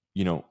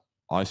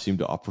 I seem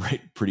to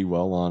operate pretty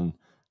well on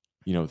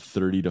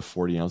 30 to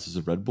 40 ounces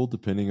of Red Bull,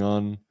 depending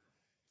on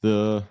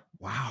the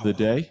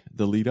day,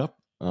 the lead up.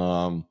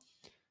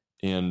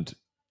 And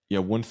yeah,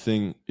 one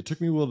thing it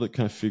took me a while to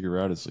kind of figure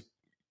out is like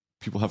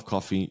people have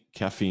caffeine,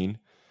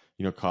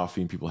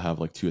 coffee, and people have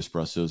like 2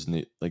 espressos and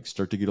they like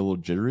start to get a little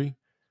jittery.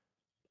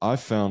 I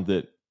found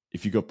that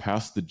if you go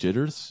past the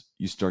jitters,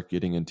 you start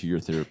getting into your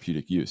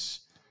therapeutic use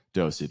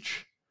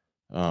dosage.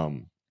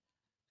 And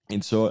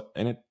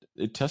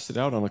it tested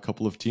out on a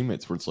couple of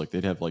teammates where it's like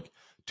they'd have like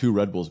 2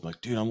 Red Bulls,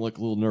 like, dude, I'm like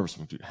a little nervous.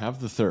 I'm like, dude,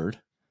 have the third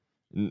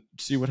and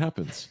see what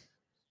happens.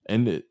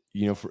 And it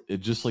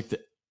just like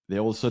they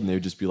all of a sudden they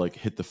would just be like,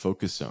 hit the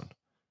focus zone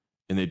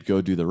and they'd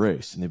go do the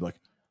race and they'd be like,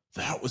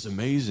 that was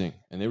amazing.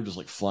 And they were just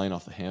like flying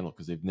off the handle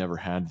because they've never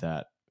had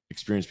that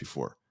experience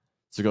before.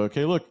 So go,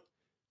 okay, look,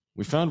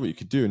 we found what you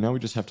could do. Now we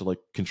just have to like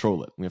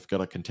control it. We have got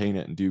to contain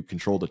it and do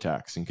controlled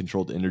attacks and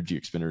controlled energy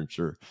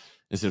expenditure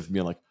instead of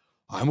being like,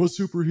 I'm a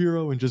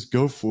superhero and just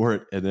go for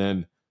it. And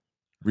then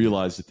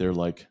realize that they're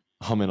like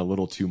humming a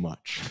little too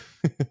much.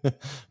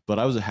 But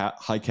I was a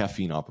high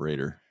caffeine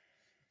operator.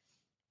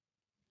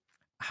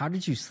 How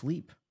did you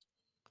sleep?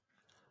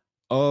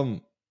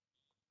 Again,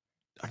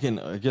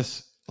 I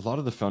guess a lot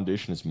of the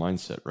foundation is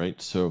mindset, right?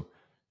 So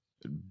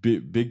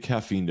big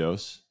caffeine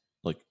dose,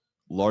 like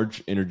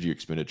large energy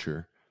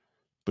expenditure.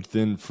 But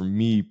then for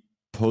me,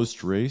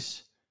 post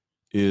race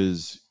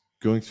is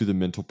going through the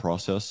mental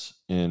process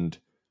and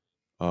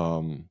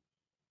going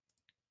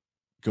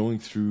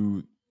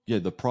through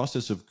the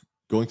process of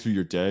going through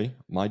your day,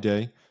 my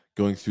day,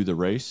 going through the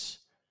race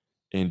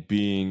and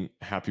being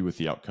happy with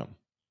the outcome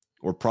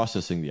or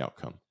processing the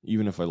outcome,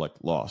 even if I like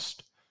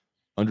lost,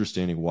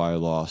 understanding why I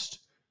lost,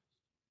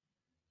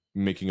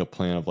 making a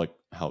plan of like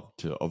how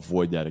to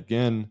avoid that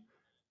again,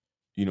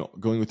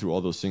 going through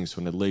all those things.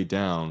 So when I lay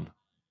down,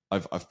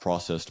 I've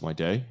processed my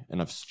day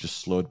and I've just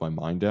slowed my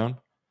mind down.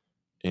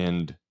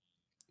 And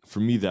for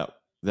me, that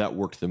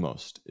worked the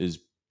most, is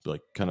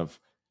like kind of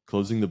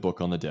closing the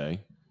book on the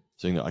day,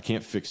 saying that I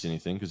can't fix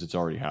anything because it's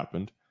already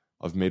happened.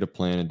 I've made a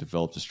plan and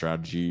developed a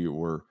strategy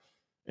or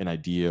an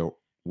idea,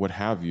 what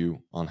have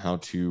you, on how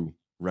to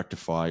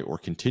rectify or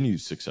continue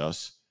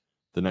success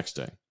the next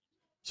day.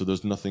 So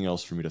there's nothing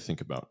else for me to think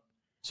about.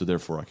 So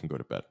therefore I can go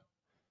to bed.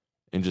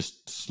 And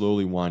just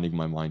slowly winding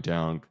my mind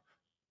down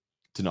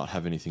to not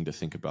have anything to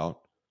think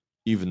about,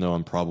 even though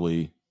I'm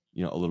probably,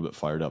 a little bit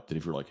fired up, that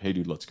if you're like, hey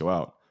dude, let's go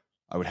out,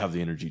 I would have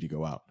the energy to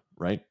go out.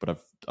 Right.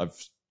 But I've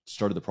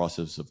started the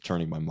process of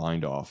turning my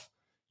mind off,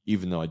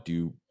 even though I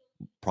do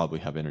probably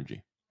have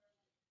energy.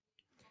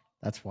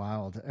 That's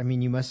wild. I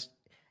mean,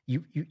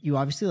 you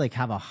obviously like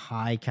have a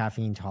high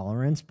caffeine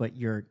tolerance, but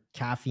your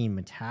caffeine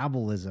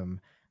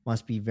metabolism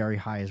must be very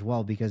high as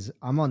well, because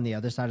I'm on the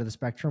other side of the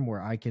spectrum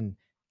where I can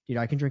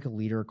drink a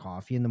liter of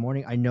coffee in the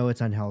morning. I know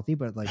it's unhealthy,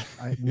 but like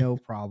I no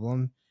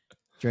problem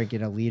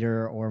drinking a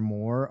liter or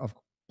more of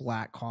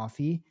black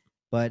coffee,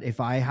 but if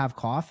I have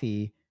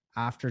coffee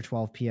after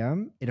 12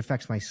 p.m., it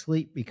affects my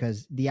sleep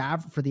because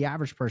for the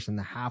average person,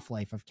 the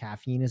half-life of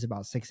caffeine is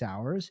about 6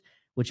 hours,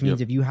 which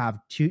means if you have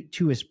two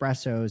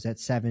espressos at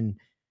 7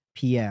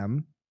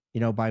 p.m.,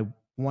 by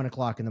 1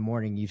 o'clock in the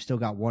morning, you've still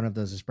got one of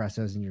those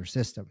espressos in your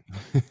system.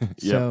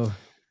 So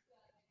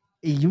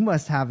you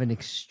must have an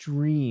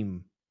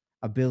extreme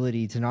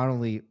ability to not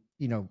only,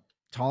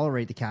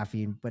 tolerate the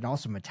caffeine, but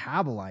also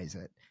metabolize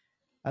it.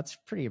 That's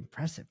pretty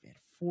impressive, man.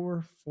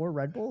 Four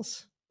Red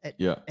Bulls.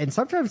 And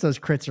sometimes those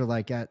crits are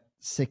like at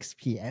 6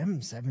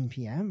 p.m., 7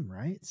 p.m.,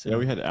 right? So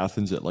we had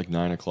Athens at like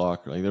 9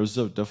 o'clock. Like there was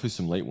definitely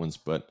some late ones,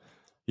 but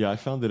I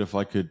found that if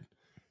I could,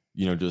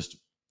 just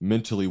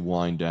mentally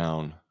wind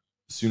down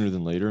sooner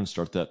than later and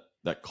start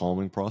that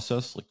calming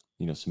process, like,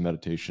 some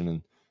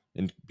meditation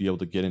and be able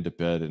to get into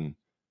bed and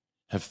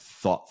have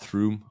thought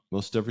through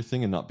most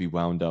everything and not be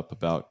wound up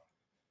about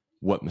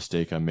what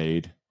mistake I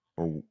made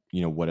or,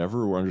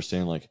 whatever, or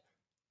understand like,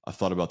 I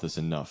thought about this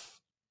enough.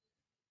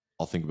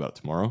 I'll think about it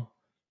tomorrow,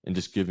 and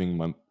just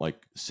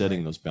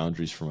setting those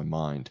boundaries for my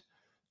mind.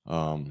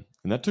 And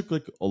that took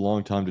like a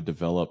long time to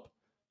develop,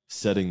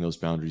 setting those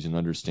boundaries and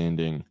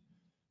understanding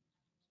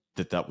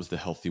that was the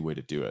healthy way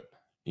to do it,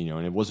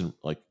 and it wasn't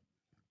like,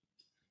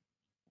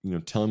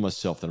 telling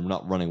myself that I'm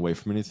not running away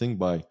from anything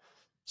by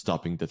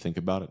stopping to think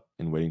about it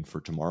and waiting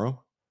for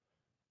tomorrow.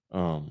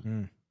 But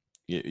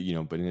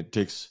it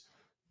takes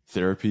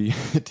therapy,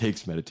 it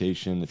takes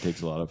meditation, it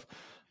takes a lot of,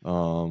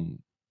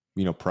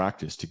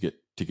 practice to get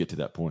to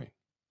that point.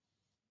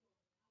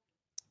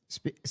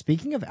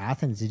 Speaking of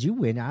Athens, did you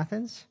win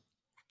Athens?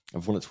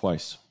 I've won it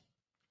twice.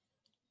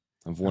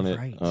 I've won it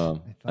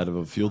out of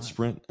a field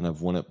sprint, and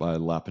I've won it by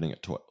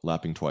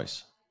lapping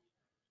twice.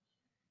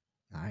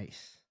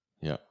 Nice.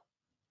 Yeah.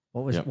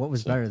 What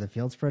was better, the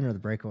field sprint or the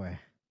breakaway?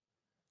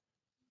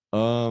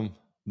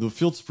 The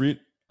field sprint,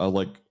 I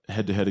like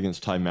head to head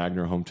against Ty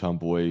Magner, hometown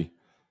boy.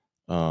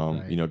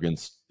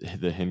 Against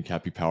the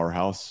Hincappy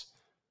powerhouse.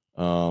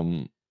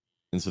 And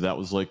so that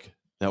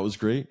was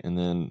great. And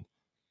then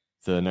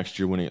the next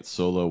year winning it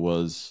solo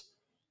was,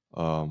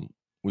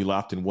 we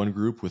lapped in one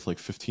group with like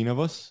 15 of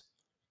us.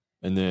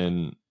 And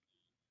then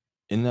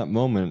in that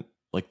moment,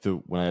 like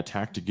when I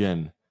attacked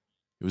again,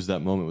 it was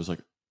that moment, it was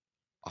like,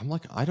 I'm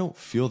like, I don't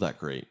feel that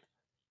great.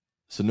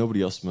 So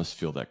nobody else must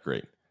feel that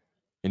great.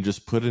 And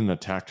just put in an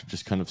attack to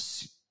just kind of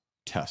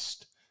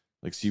test,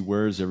 like see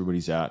where is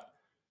everybody's at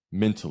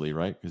mentally,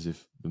 right? Because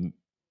if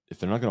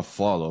they're not going to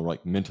follow,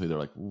 like mentally, they're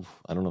like,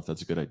 I don't know if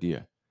that's a good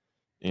idea.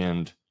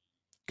 And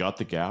got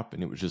the gap,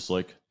 and it was just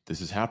like, this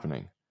is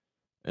happening.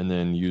 And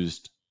then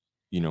used,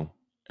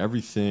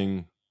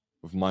 everything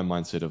with my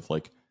mindset of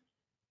like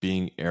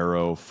being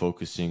arrow,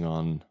 focusing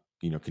on,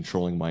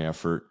 controlling my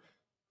effort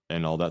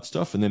and all that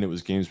stuff. And then it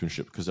was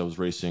gamesmanship, because I was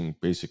racing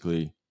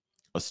basically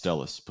a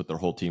Stellus, put their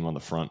whole team on the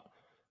front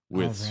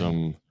with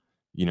some,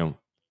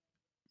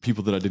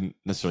 people that I didn't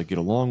necessarily get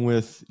along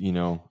with,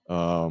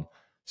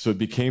 so it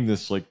became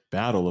this like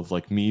battle of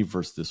like me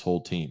versus this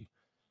whole team.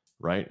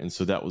 Right. And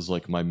so that was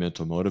like my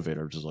mental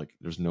motivator, just like,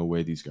 there's no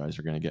way these guys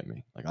are going to get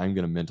me. Like, I'm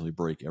going to mentally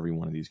break every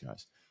one of these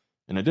guys.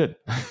 And I did.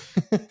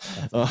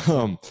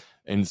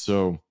 And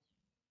so,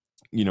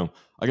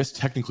 I guess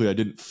technically I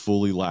didn't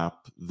fully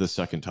lap the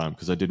second time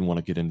because I didn't want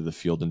to get into the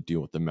field and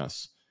deal with the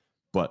mess.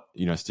 But,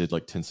 I stayed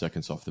like 10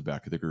 seconds off the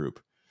back of the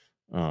group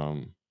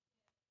to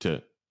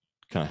kind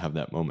of have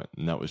that moment.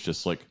 And that was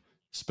just like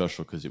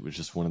special, because it was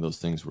just one of those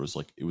things where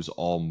it was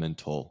all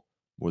mental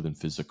more than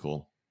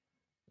physical.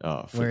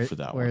 For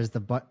that whereas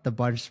one. the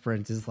bunch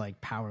sprint is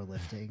like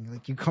powerlifting,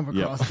 like you come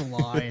across the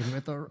line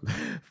with a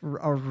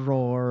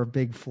roar,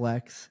 big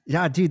flex.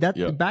 Yeah, dude,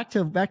 back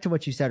to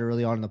what you said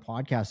early on in the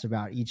podcast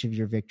about each of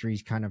your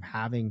victories kind of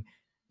having,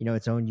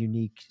 its own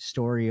unique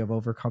story of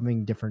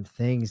overcoming different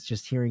things.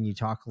 Just hearing you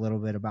talk a little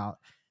bit about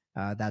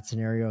that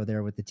scenario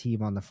there with the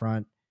team on the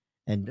front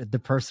and the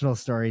personal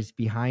stories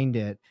behind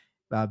it,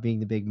 being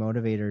the big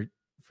motivator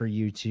for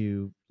you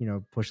to,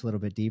 push a little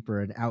bit deeper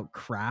and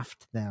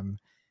outcraft them,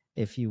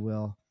 if you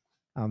will.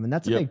 And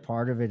that's a big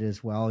part of it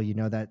as well.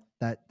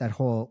 That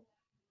whole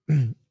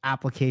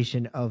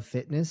application of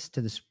fitness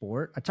to the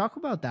sport. I talk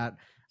about that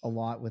a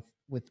lot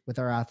with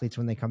our athletes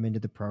when they come into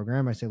the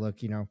program. I say, look,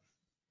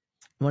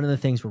 one of the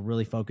things we're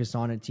really focused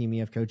on at Team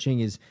EF Coaching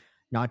is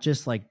not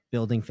just like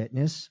building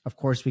fitness. Of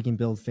course, we can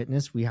build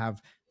fitness. We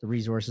have the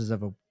resources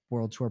of a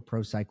World Tour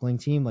Pro Cycling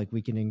team. Like,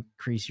 we can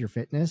increase your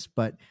fitness,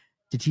 but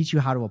to teach you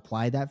how to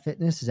apply that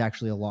fitness is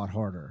actually a lot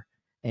harder.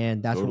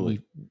 And that's what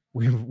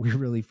we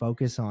really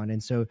focus on.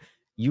 And so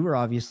you were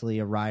obviously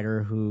a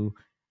rider who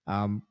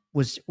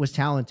was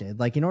talented.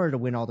 Like, in order to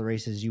win all the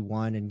races you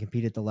won and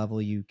compete at the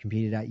level you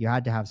competed at, you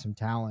had to have some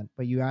talent,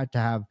 but you had to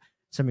have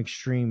some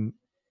extreme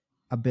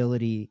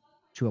ability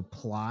to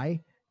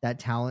apply that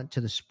talent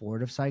to the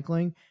sport of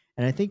cycling.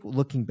 And I think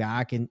looking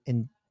back in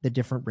the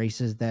different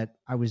races that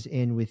I was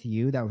in with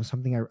you, that was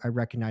something I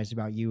recognized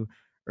about you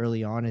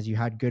early on, as you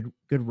had good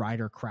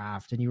rider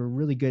craft, and you were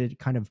really good at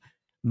kind of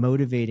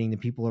motivating the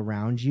people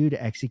around you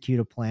to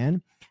execute a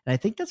plan. And I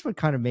think that's what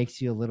kind of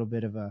makes you a little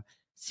bit of a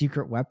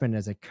secret weapon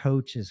as a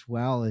coach as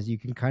well, as you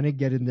can kind of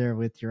get in there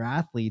with your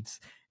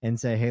athletes and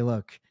say, hey,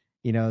 look,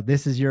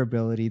 this is your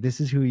ability. This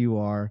is who you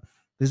are.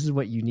 This is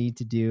what you need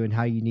to do and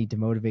how you need to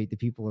motivate the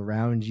people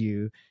around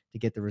you to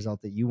get the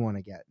result that you want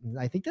to get. And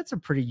I think that's a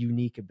pretty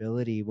unique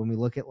ability when we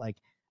look at like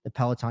the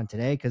Peloton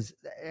today. Cause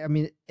I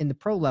mean, in the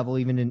pro level,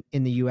 even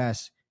in the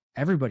US,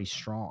 everybody's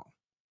strong.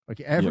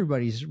 Like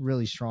everybody's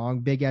really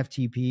strong, big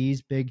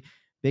FTPs,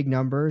 big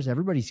numbers.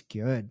 Everybody's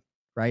good.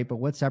 Right. But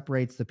what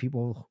separates the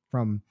people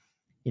from,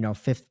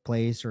 fifth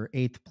place or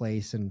eighth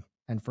place and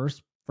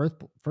first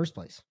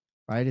place,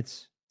 right?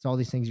 It's all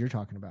these things you're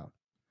talking about.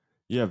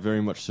 Yeah,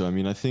 very much so. I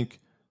mean, I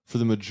think for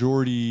the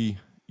majority,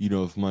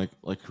 of my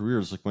like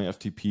careers, like my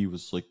FTP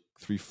was like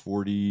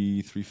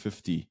 340,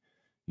 350,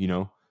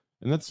 and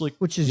that's like,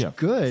 which is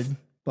good,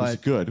 but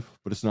it's good,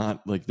 but it's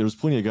not like there's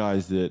plenty of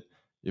guys that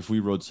if we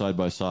rode side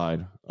by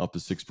side up a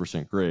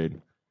 6%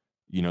 grade,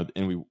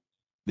 and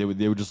they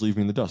would just leave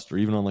me in the dust, or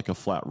even on like a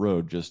flat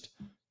road, just,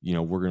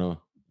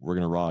 we're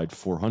going to ride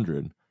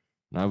 400.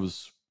 And I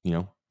was,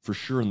 for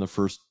sure in the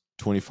first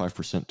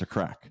 25% to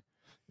crack,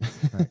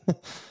 right.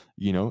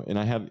 And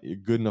I have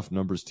good enough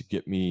numbers to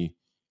get me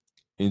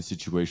in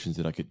situations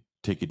that I could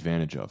take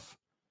advantage of.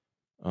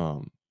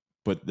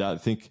 But I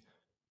think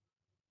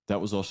that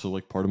was also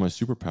like part of my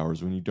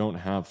superpowers. When you don't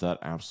have that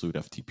absolute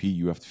FTP,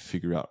 you have to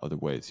figure out other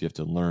ways. You have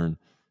to learn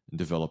and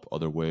develop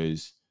other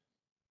ways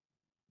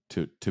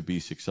to be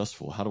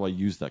successful. How do I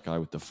use that guy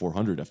with the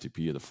 400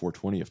 FTP or the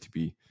 420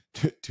 FTP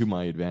to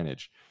my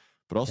advantage?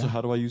 But also,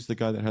 how do I use the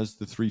guy that has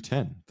the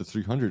 310, the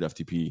 300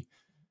 FTP?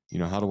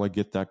 How do I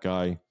get that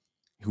guy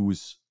who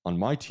is on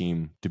my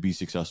team to be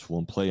successful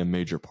and play a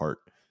major part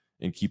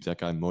and keep that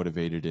guy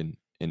motivated and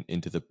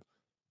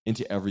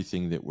into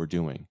everything that we're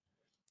doing?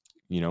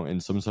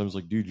 And sometimes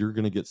like, dude, you're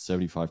going to get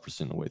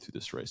 75% of the way through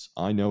this race.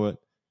 I know it.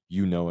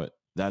 You know it.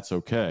 That's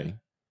okay.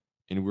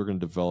 And we're going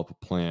to develop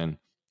a plan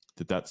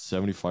that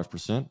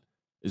 75%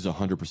 is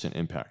 100%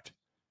 impact,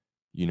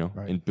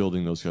 right. And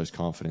building those guys'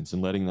 confidence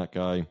and letting that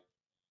guy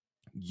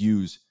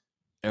use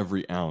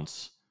every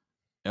ounce,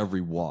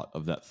 every watt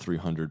of that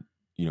 300,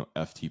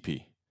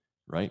 FTP,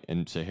 right?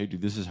 And say, hey,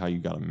 dude, this is how you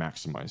got to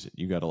maximize it.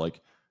 You got to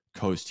like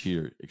coast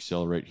here,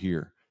 accelerate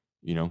here,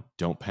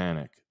 don't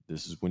panic.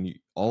 This is when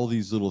all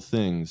these little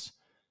things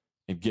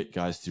and get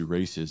guys through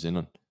races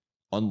and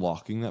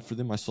unlocking that for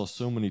them. I saw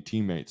so many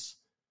teammates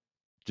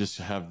just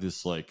have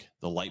this like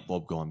the light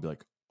bulb go on and be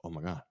like, oh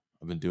my God,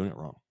 I've been doing it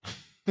wrong.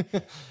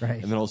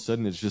 Right. And then all of a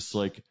sudden it's just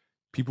like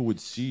people would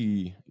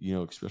see,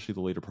 especially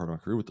the later part of my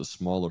career with the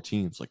smaller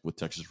teams, like with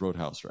Texas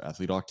Roadhouse or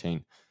Athlete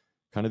Octane,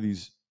 kind of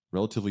these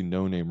relatively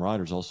no-name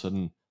riders. All of a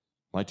sudden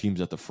my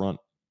team's at the front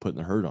putting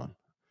the hurt on,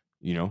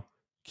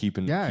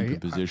 keeping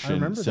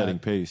position, setting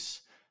pace.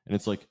 And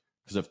it's like,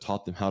 because I've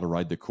taught them how to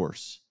ride the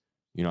course.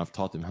 I've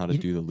taught them how to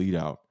do the lead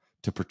out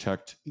to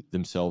protect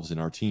themselves and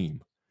our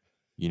team.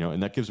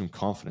 And that gives them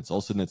confidence. All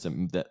of a sudden, it's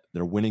that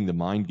they're winning the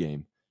mind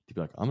game to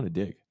be like, I'm going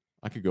to dig.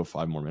 I could go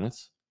 5 more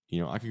minutes.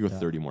 I could go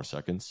 30 more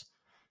seconds.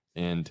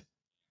 And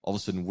all of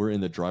a sudden, we're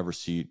in the driver's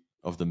seat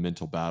of the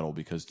mental battle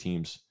because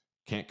teams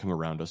can't come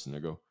around us and they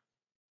go,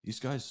 these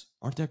guys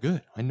aren't that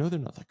good. I know they're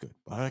not that good,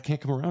 but I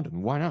can't come around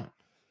them. Why not?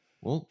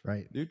 Well,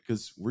 right, dude,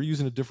 because we're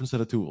using a different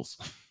set of tools.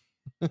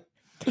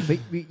 but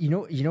you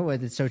know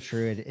what? It's so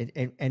true.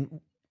 And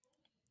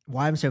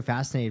why I'm so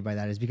fascinated by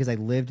that is because I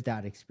lived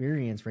that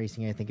experience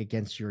racing, I think,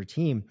 against your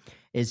team.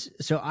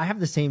 So I have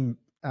the same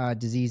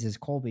disease as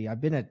Colby.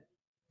 I've been a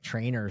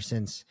trainer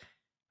since,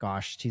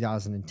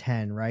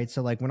 2010, right?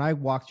 So like when I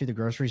walk through the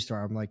grocery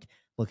store, I'm like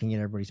looking at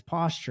everybody's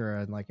posture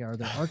and like, are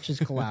their arches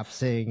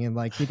collapsing? And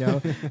like,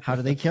 how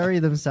do they carry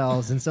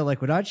themselves? And so like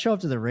when I'd show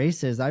up to the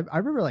races, I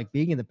remember like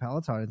being in the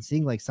Peloton and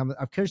seeing like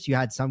of course you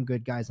had some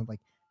good guys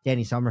like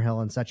Danny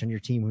Summerhill and such on your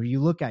team who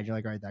you look at, you're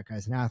like, all right, that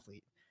guy's an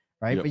athlete.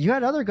 Right. Yep. But you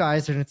had other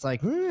guys and it's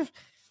like,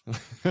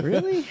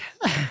 really?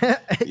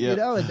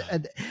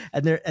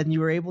 And you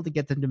were able to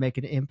get them to make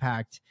an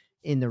impact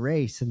in the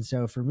race. And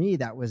so for me,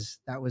 that was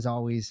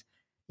always,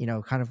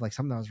 kind of like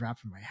something I was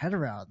wrapping my head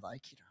around,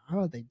 like, how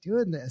are they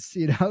doing this?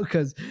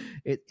 Because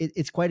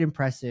it's quite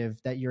impressive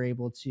that you're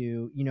able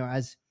to,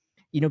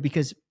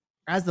 because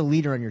as the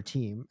leader on your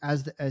team,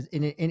 as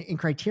in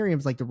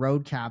Criteriums, like the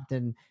road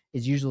captain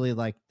is usually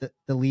like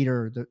the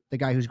leader, the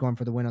guy who's going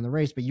for the win on the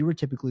race, but you were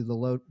typically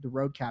the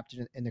road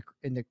captain in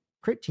the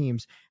crit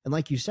teams. And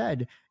like you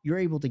said, you're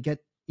able to get,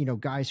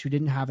 guys who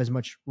didn't have as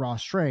much raw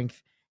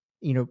strength,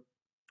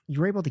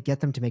 you're able to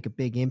get them to make a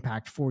big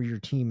impact for your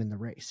team in the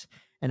race.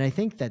 And I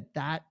think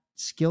that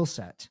skill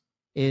set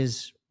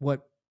is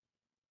what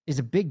is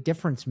a big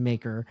difference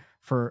maker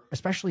for,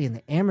 especially in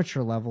the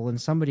amateur level, and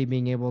somebody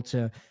being able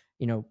to,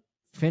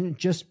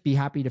 just be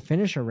happy to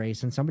finish a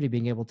race and somebody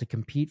being able to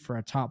compete for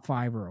a top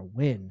 5 or a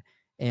win.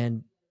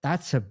 And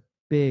that's a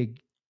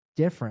big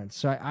difference.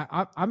 So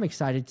I'm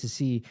excited to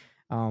see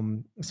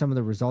some of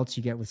the results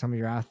you get with some of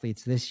your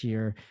athletes this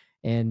year.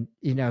 And,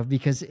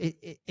 because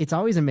it's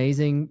always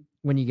amazing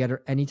when you get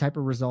any type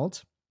of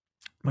result,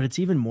 but it's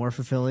even more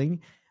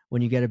fulfilling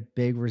when you get a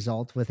big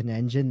result with an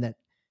engine that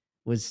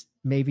was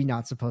maybe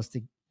not supposed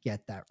to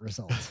get that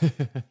result.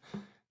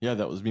 Yeah,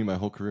 that was me my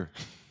whole career.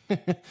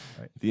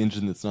 Right. The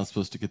engine that's not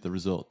supposed to get the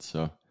result.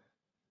 So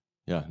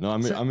yeah, no,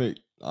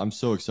 I'm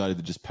so excited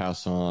to just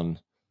pass on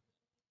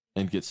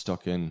and get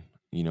stuck in,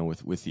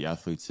 with the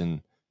athletes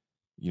and,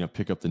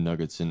 pick up the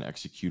nuggets and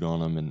execute on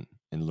them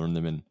and learn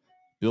them and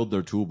build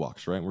their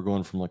toolbox, right? We're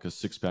going from like a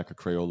 6-pack of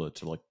Crayola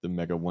to like the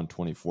Mega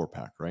 124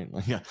 pack, right?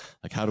 Like, yeah,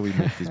 like how do we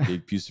make this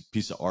big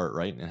piece of art,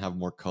 right? And have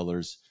more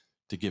colors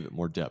to give it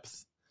more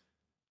depth.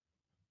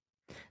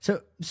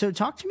 So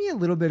talk to me a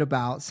little bit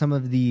about some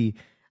of you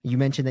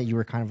mentioned that you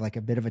were kind of like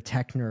a bit of a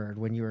tech nerd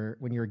when you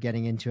were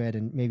getting into it,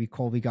 and maybe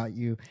Colby got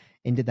you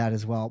into that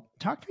as well.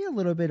 Talk to me a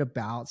little bit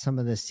about some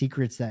of the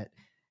secrets that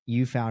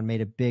you found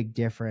made a big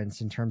difference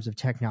in terms of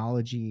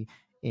technology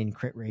in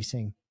crit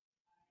racing.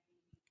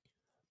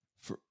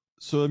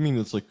 So I mean,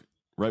 it's like,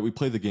 right, we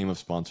play the game of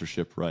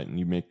sponsorship, right? And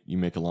you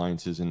make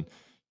alliances, and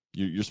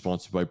you're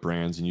sponsored by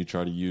brands, and you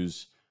try to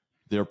use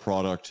their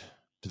product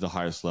to the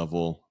highest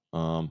level.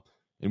 And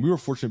we were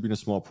fortunate being a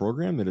small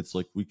program that it's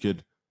like we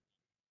could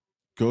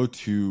go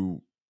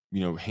to,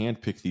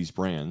 handpick these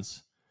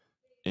brands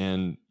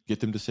and get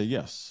them to say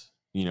yes,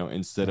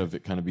 instead of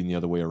it kind of being the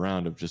other way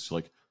around of just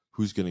like,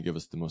 who's going to give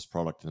us the most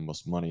product and the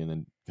most money and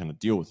then kind of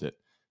deal with it.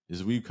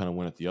 Is we kind of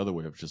went it the other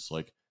way of just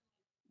like,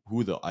 who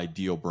are the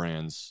ideal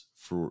brands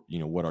for,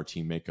 what our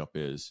team makeup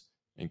is,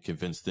 and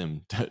convince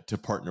them to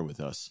partner with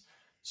us.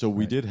 So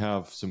we did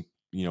have some,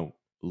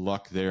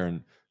 luck there,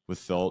 and with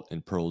Felt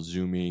and Pearl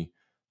Zumi,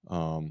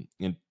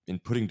 in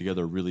putting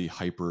together a really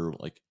hyper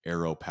like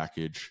aero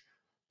package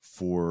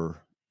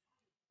for,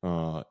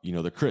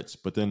 the crits,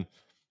 but then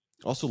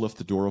also left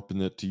the door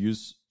open to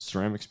use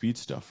ceramic speed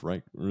stuff,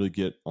 right? Really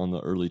get on the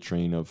early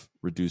train of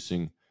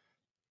reducing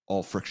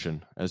all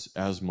friction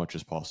as much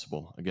as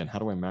possible. Again, how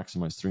do I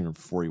maximize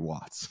 340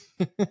 watts?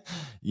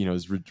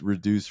 Is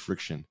reduce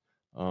friction.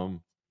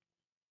 And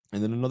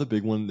then another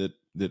big one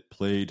that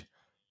played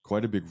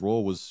quite a big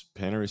role was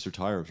Pan Racer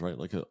Tires, right?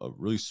 Like a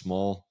really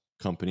small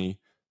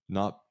company,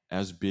 not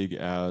as big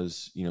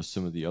as,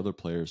 some of the other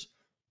players,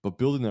 but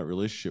building that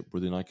relationship where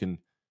then I can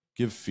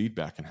give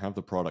feedback and have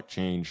the product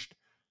changed,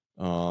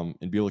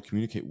 and be able to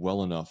communicate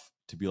well enough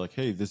to be like,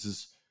 hey,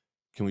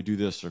 can we do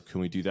this or can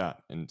we do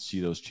that, and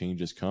see those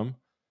changes come.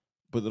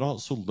 But then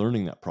also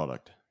learning that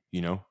product,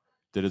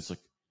 that it's like,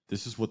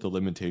 this is what the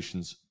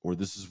limitations, or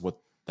this is what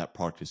that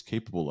product is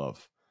capable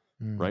of,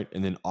 right?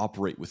 And then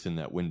operate within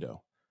that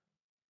window.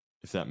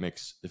 If that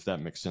makes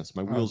sense.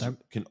 My wheels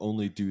can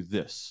only do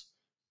this.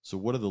 So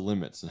what are the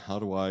limits, and how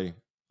do I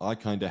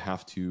kind of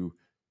have to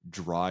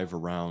drive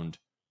around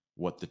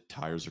what the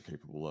tires are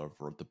capable of,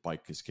 or the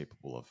bike is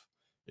capable of,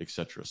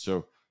 etc.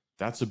 So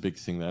that's a big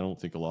thing that I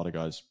don't think a lot of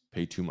guys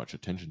pay too much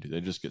attention to.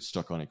 They just get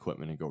stuck on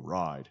equipment and go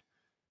ride,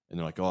 and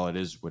they're like, oh, it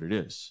is what it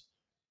is.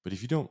 But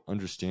if you don't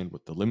understand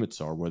what the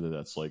limits are, whether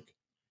that's like,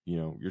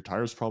 your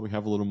tires probably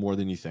have a little more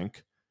than you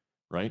think,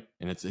 right?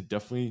 And it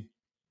definitely,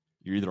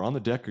 you're either on the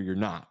deck or you're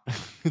not.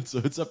 So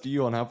it's up to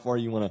you on how far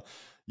you want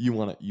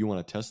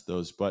to test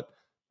those. But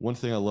one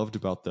thing I loved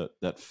about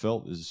that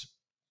Felt is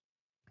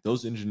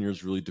those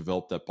engineers really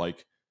developed that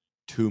bike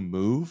to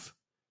move.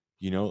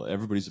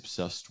 Everybody's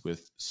obsessed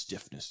with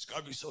stiffness. It's got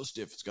to be so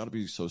stiff. It's got to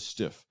be so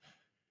stiff.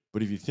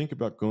 But if you think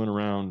about going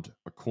around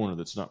a corner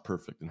that's not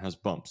perfect and has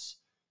bumps,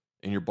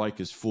 and your bike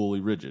is fully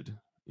rigid,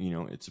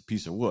 it's a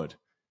piece of wood,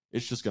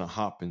 it's just going to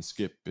hop and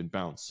skip and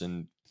bounce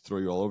and throw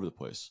you all over the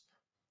place.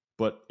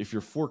 But if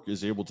your fork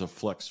is able to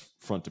flex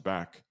front to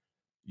back,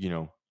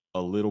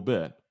 a little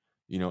bit,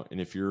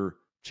 and if your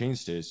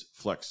chainstays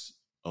flex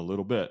a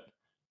little bit,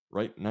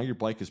 right, now your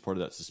bike is part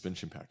of that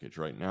suspension package,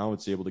 right? Now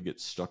it's able to get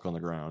stuck on the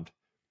ground,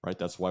 right?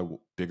 That's why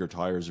bigger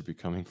tires are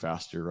becoming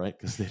faster, right?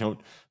 Because they don't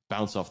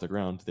bounce off the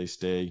ground. They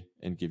stay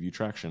and give you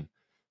traction.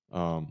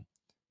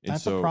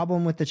 That's a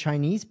problem with the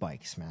Chinese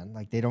bikes, man.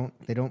 Like they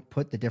don't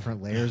put the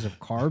different layers of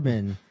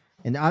carbon.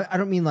 And I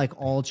don't mean like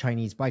all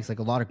Chinese bikes. Like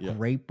a lot of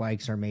great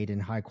bikes are made in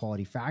high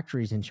quality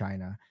factories in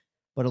China,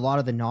 but a lot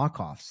of the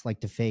knockoffs, like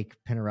the fake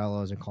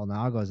Pinarellos and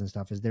Colnagos and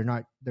stuff, is they're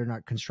not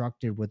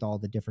constructed with all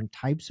the different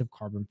types of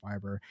carbon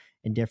fiber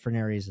in different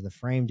areas of the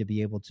frame to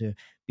be able to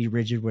be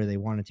rigid where they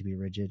want it to be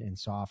rigid, and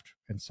soft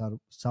and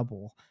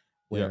supple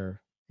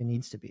where it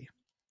needs to be.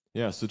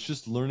 Yeah. So it's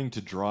just learning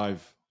to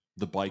drive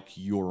the bike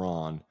you're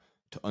on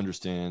to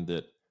understand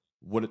that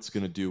what it's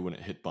going to do when it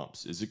hit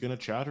bumps. Is it going to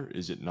chatter?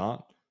 Is it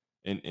not?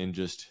 And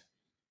just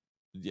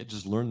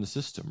learn the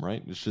system,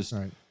 right? It's just,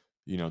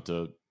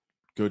 to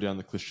go down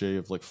the cliche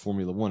of like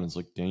Formula One. It's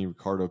like Danny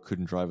Ricciardo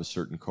couldn't drive a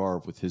certain car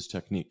with his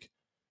technique,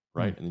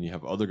 right? And then you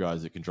have other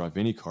guys that can drive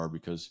any car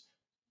because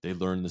they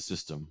learn the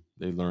system.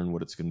 They learn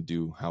what it's going to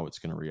do, how it's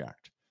going to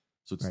react.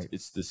 So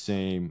it's the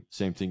same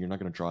thing. You're not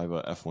going to drive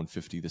a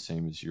F-150 the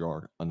same as you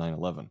are a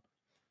 911.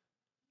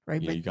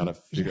 Right. You got to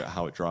figure out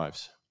how it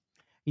drives.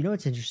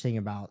 What's interesting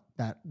about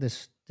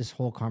this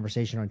whole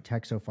conversation on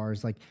tech so far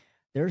is like,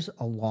 there's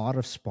a lot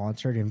of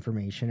sponsored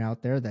information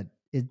out there that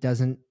it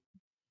doesn't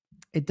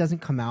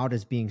come out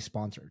as being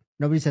sponsored.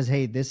 Nobody says,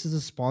 hey, this is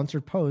a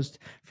sponsored post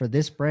for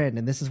this brand,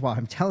 and this is why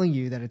I'm telling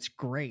you that it's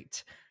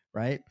great,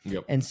 right?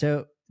 Yep. And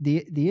so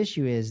the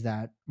issue is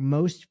that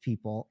most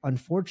people,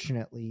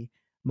 unfortunately,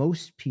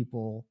 most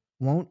people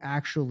won't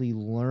actually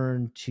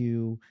learn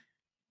to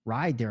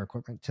ride their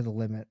equipment to the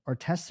limit or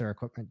test their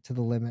equipment to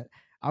the limit.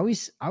 I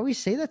always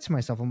say that to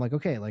myself. I'm like,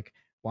 okay, like,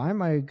 why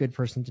am I a good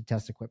person to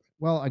test equipment?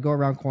 Well, I go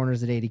around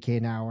corners at 80K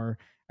an hour.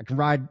 I can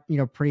ride,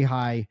 pretty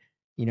high,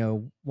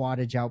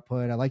 wattage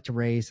output. I like to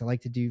race. I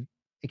like to do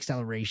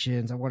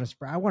accelerations. I want to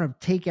spread. I want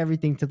to take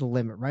everything to the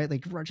limit, right?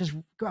 Like, just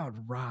go out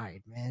and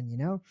ride,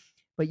 man.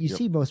 But you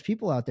see most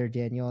people out there,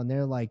 Daniel, and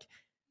they're like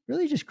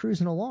really just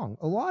cruising along.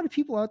 A lot of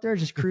people out there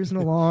just cruising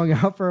along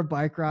out for a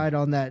bike ride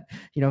on that,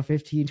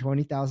 $15,000,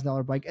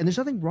 $20,000 bike. And there's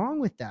nothing wrong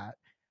with that.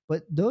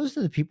 But those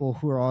are the people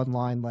who are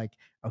online like,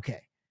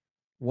 okay,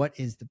 what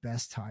is the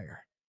best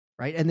tire?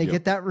 Right. And they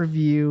get that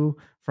review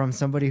from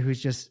somebody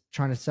who's just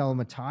trying to sell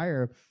them a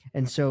tire.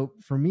 And so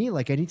for me,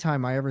 like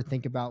anytime I ever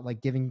think about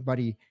like giving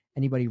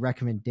anybody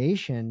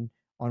recommendation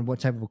on what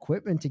type of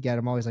equipment to get,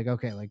 I'm always like,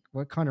 okay, like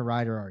what kind of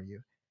rider are you?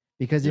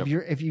 Because if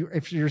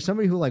you're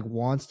somebody who like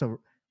wants to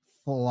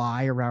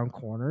fly around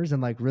corners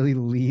and like really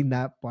lean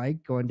that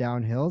bike going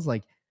down hills,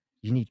 like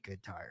you need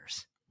good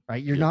tires,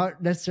 right? You're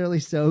not necessarily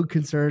so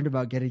concerned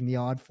about getting the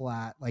odd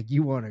flat. Like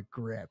you want a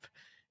grip,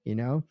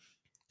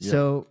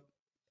 So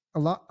a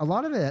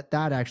lot of it,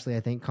 that actually,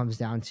 I think comes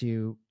down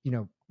to,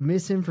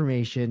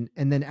 misinformation.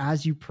 And then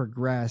as you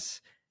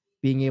progress,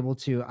 being able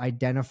to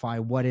identify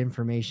what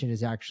information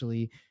is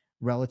actually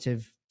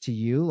relative to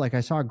you. Like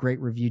I saw a great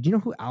review. Do you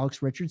know who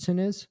Alex Richardson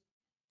is?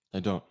 I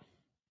don't.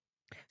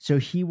 So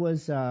he's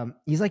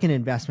like an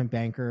investment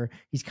banker.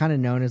 He's kind of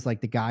known as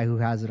like the guy who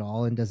has it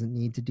all and doesn't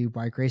need to do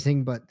bike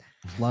racing, but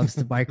loves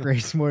to bike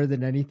race more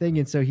than anything.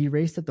 And so he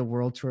raced at the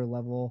World Tour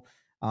level,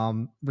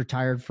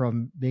 retired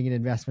from being an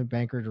investment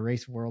banker to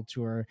race World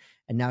Tour.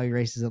 And now he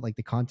races at like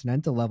the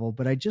Continental level.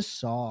 But I just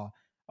saw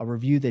a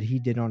review that he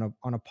did on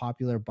a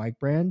popular bike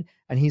brand.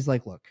 And he's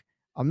like, look,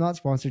 I'm not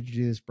sponsored to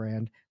do this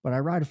brand, but I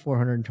ride a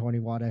 420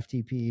 watt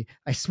FTP.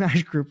 I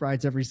smash group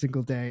rides every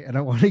single day. And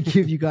I want to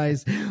give you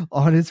guys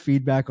honest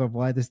feedback on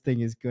why this thing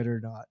is good or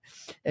not.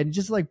 And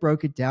just like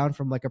broke it down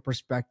from like a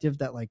perspective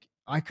that like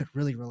I could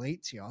really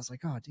relate to. I was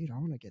like, oh dude, I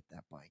want to get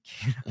that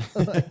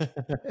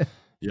bike.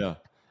 Yeah.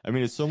 I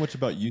mean, it's so much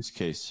about use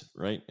case,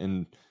 right?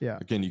 And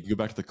again, you can go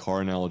back to the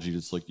car analogy.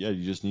 It's like,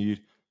 you just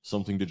need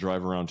something to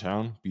drive around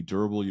town, be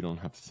durable. You don't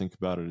have to think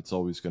about it. It's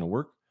always going to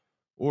work.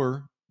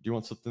 Or do you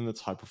want something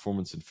that's high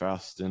performance and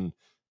fast?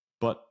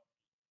 But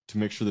to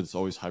make sure that it's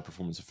always high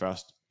performance and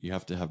fast, you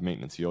have to have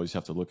maintenance. You always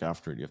have to look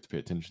after it. You have to pay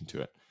attention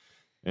to it.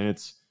 And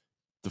it's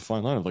the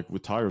fine line of like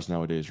with tires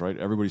nowadays, right?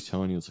 Everybody's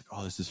telling you it's like,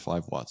 oh, this is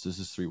 5 watts. This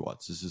is 3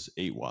 watts. This is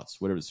 8 watts,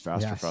 whatever. It's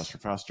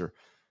faster.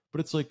 But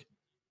it's like,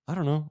 I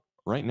don't know.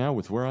 Right now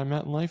with where I'm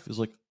at in life is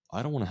like,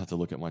 I don't want to have to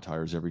look at my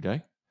tires every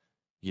day.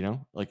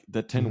 Like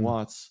that 10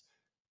 watts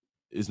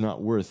is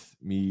not worth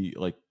me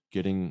like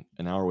getting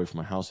an hour away from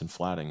my house and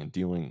flatting and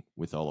dealing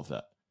with all of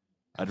that.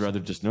 I'd rather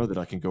just know that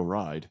I can go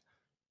ride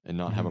and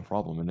not have a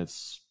problem. And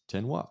it's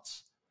 10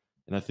 watts.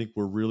 And I think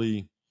we're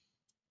really,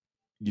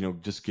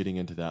 just getting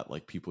into that,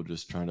 like people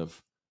just trying to,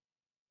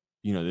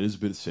 it is a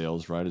bit of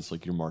sales, right? It's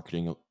like your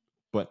marketing.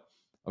 But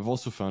I've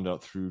also found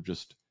out through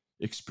just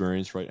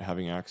experience, right?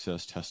 Having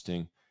access,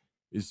 testing,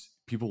 is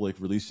people like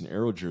release an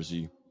aero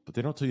jersey, but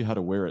they don't tell you how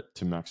to wear it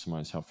to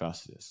maximize how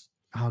fast it is.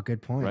 Oh,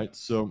 good point. Right.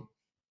 So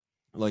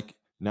like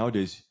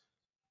nowadays,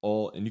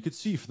 and you could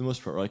see for the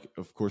most part, like,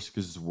 of course,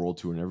 because it's a world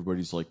tour and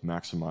everybody's like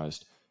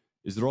maximized,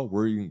 is they're all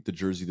wearing the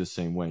jersey the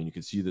same way. And you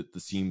can see that the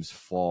seams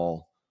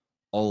fall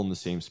all in the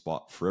same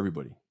spot for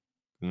everybody.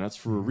 And that's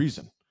for a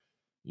reason.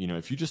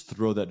 If you just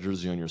throw that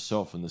jersey on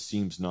yourself and the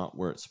seam's not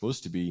where it's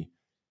supposed to be,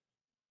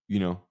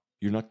 you're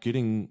not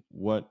getting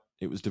what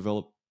it was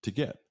developed to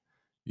get.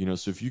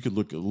 So if you could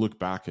look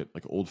back at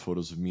like old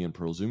photos of me and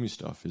Pearl Zumi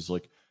stuff, is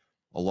like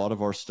a lot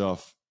of our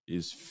stuff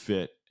is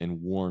fit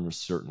and worn a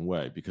certain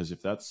way, because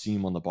if that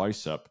seam on the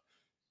bicep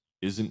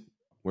isn't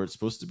where it's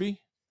supposed to be,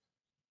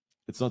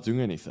 it's not doing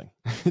anything.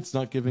 It's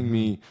not giving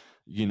me,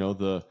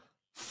 the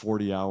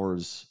 40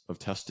 hours of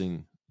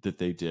testing that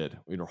they did,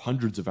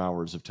 hundreds of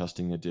hours of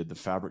testing they did, the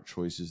fabric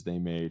choices they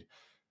made,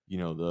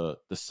 the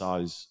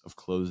size of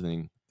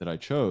clothing that I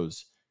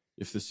chose.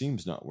 If the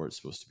seam's not where it's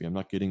supposed to be, I'm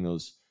not getting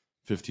those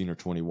 15 or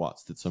 20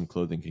 watts that some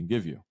clothing can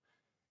give you,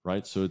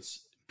 right? So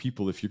it's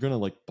people, if you're going to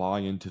like buy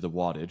into the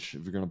wattage,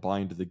 if you're going to buy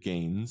into the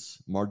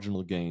gains,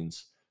 marginal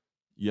gains,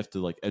 you have to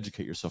like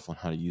educate yourself on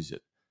how to use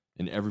it.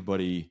 And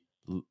everybody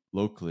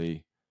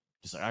locally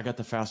just like, I got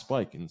the fast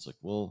bike. And it's like,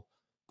 well,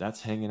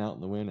 that's hanging out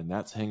in the wind and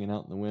that's hanging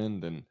out in the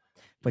wind. And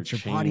but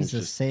your body's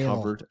a sail.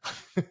 Covered.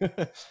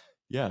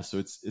 Yeah. So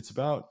it's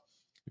about,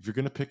 if you're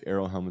going to pick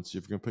aero helmets,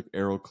 if you're going to pick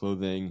aero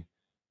clothing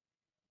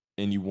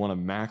and you want to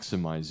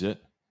maximize it,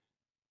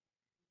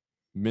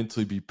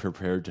 mentally be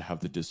prepared to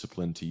have the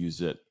discipline to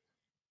use it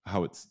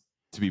how it's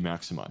to be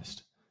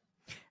maximized.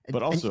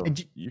 But also,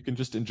 you can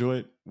just enjoy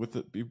it with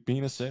it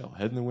being a sail,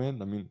 head in the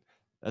wind. I mean,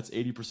 that's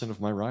 80% of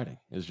my riding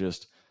is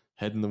just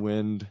head in the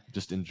wind,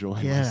 just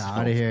enjoying myself.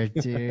 Get out of here,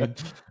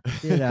 dude.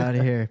 Get out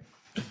of here.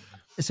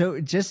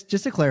 So just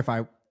to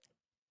clarify,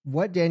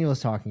 what Daniel is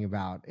talking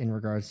about in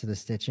regards to the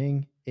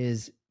stitching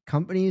is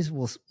companies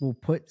will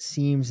put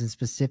seams in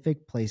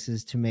specific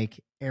places to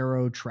make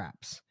arrow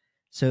traps.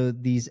 So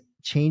these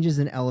changes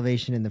in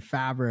elevation in the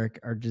fabric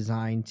are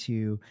designed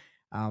to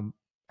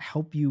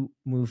help you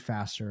move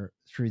faster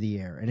through the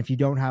air. And if you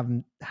don't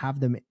have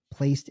them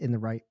placed in the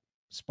right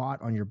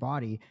spot on your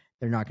body,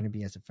 they're not going to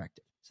be as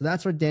effective. So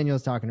that's what Daniel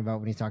is talking about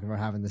when he's talking about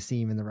having the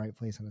seam in the right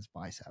place on his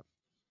bicep.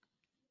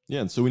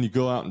 Yeah, and so when you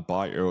go out and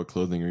buy arrow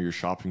clothing or you're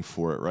shopping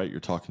for it, right, you're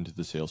talking to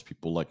the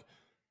salespeople, like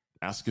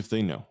ask if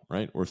they know,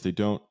 right? Or if they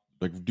don't,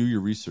 like do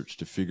your research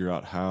to figure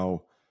out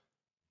how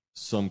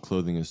some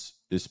clothing is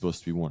supposed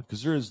to be worn.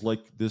 Because there is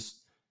like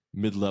this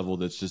mid-level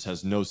that just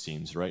has no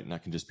seams, right? And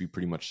that can just be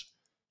pretty much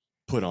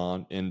put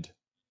on. And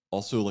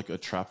also like a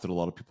trap that a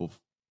lot of people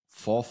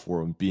fall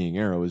for when being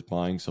arrow is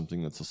buying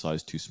something that's a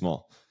size too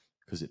small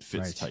because it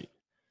fits tight.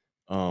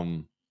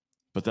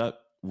 But that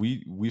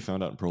we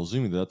found out in Pearl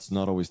Zooming that's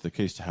not always the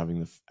case. To having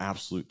the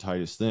absolute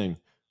tightest thing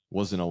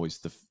wasn't always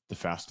the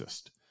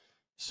fastest.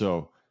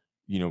 So,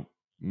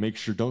 make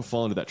sure don't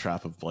fall into that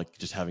trap of like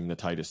just having the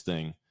tightest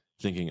thing,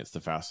 thinking it's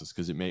the fastest,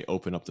 because it may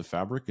open up the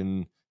fabric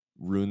and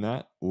ruin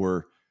that.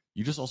 Or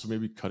you just also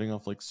maybe cutting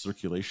off like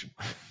circulation,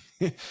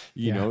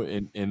 you know,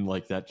 and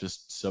like that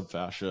just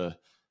subfascia,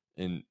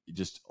 and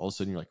just all of a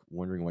sudden you're like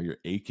wondering why you're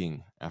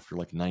aching after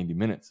like 90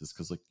 minutes. It's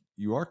because like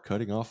you are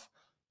cutting off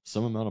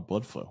some amount of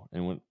blood flow,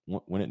 and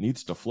when it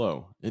needs to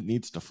flow, it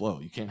needs to flow.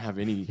 You can't have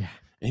any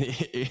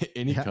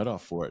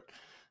cutoff for it.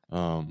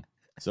 So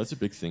that's a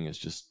big thing, is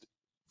just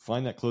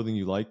find that clothing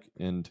you like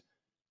and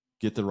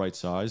get the right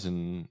size.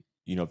 And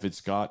if it's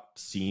got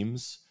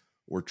seams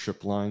or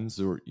trip lines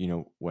or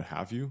what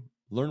have you,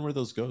 learn where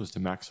those goes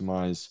to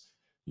maximize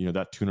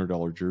that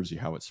 $200 jersey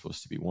how it's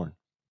supposed to be worn.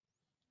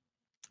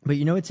 But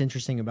what's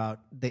interesting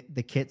about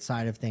the kit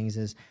side of things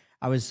is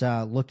I was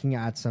looking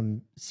at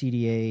some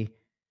CDA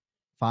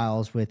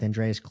files with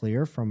Andreas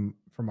Clear from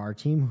our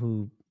team,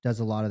 who does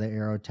a lot of the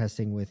aero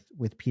testing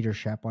with Peter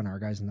Shep on our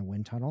guys in the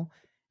wind tunnel.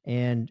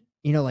 And,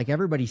 like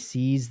everybody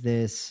sees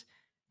this,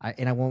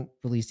 and I won't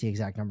release the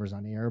exact numbers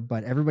on air,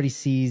 but everybody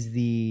sees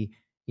the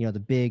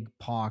big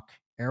POC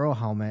aero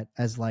helmet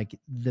as like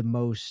the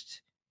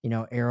most,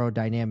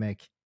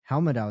 aerodynamic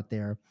helmet out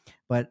there.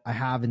 But I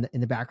have in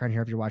the background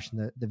here, if you're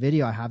watching the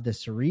video, I have the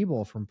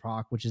Cerebral from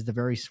POC, which is the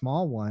very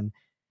small one.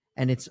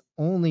 And it's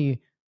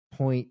only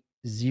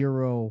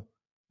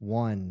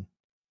 0.01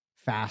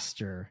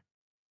 faster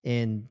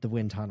in the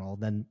wind tunnel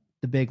than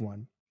the big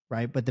one,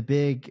 right? But the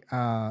big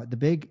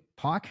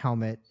POC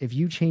helmet, if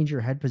you change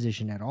your head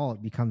position at all,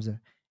 it becomes a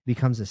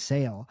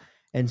sail.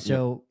 And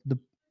so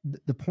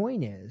the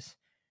point is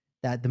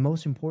that the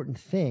most important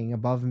thing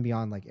above and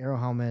beyond like aero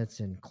helmets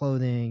and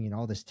clothing and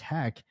all this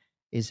tech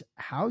is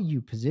how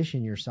you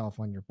position yourself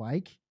on your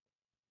bike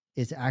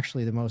is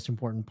actually the most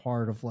important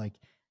part of like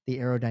the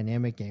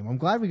aerodynamic game. I'm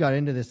glad we got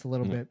into this a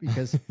little bit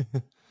because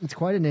it's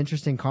quite an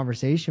interesting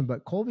conversation,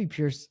 but Colby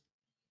Pierce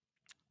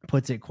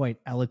puts it quite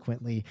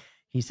eloquently.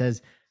 He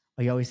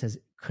always says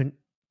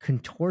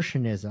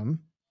contortionism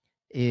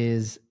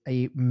is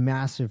a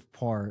massive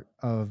part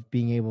of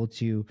being able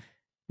to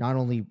not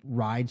only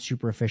ride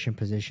super efficient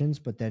positions,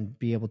 but then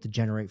be able to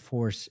generate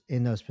force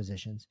in those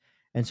positions.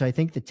 And so I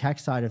think the tech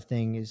side of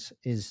things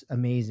is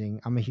amazing.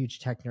 I'm a huge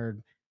tech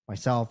nerd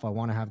myself. I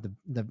want to have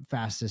the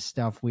fastest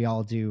stuff. We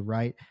all do,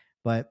 right?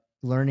 But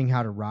learning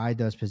how to ride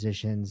those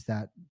positions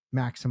that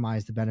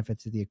maximize the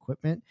benefits of the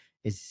equipment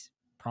is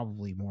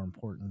probably more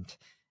important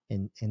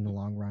in the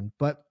long run.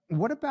 But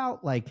what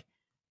about like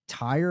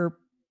tire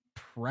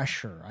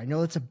pressure? I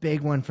know it's a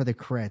big one for the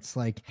crits.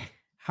 Like,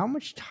 how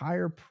much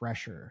tire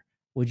pressure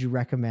would you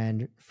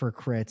recommend for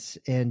crits?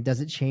 And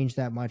does it change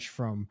that much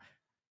from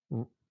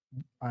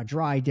a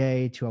dry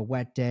day to a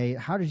wet day?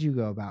 How did you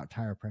go about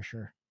tire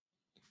pressure?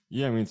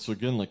 Yeah, I mean, so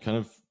again, like kind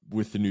of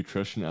with the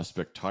nutrition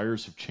aspect,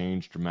 tires have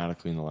changed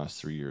dramatically in the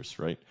last 3 years,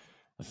 right?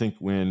 I think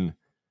when,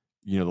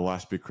 the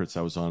last big crits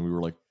I was on, we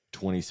were like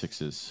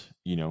 26s,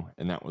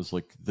 and that was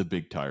like the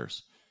big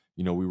tires.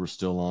 We were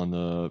still on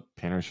the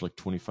Panish like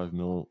 25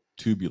 mil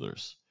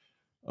tubulars,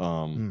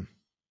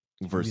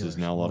 versus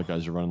now a lot of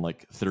guys are running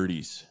like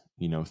 30s,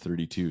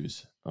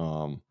 32s.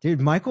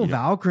 Dude, Michael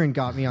Valgren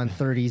got me on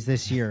 30s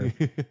this year.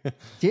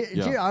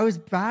 Dude, I was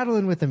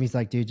battling with him. He's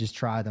like, dude, just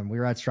try them. We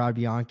were at Strade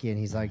Bianchi and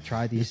he's like,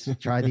 try these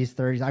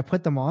 30s. I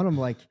put them on. I'm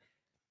like,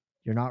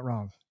 you're not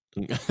wrong.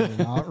 You're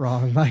not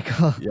wrong,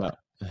 Michael.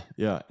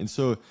 Yeah. And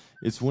so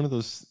it's one of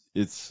those,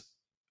 it's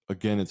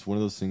one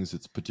of those things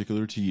that's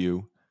particular to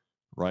you,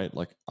 right?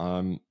 Like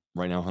I'm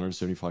right now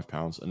 175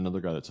 pounds, another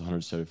guy that's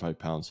 175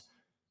 pounds.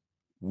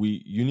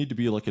 You need to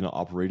be like in an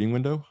operating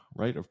window,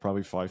 right? Of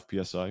probably 5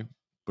 PSI,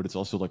 but it's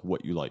also like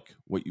what you like,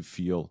 what you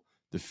feel,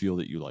 the feel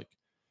that you like.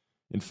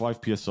 In 5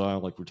 PSI,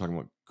 like we're talking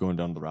about going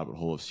down the rabbit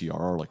hole of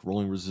CRR, like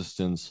rolling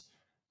resistance,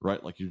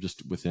 right? Like you're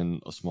just within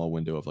a small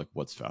window of like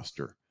what's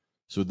faster.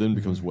 So it then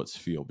becomes what's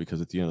feel,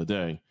 because at the end of the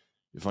day,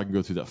 if I can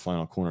go through that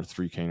final corner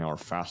 3K an hour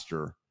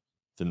faster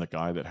than the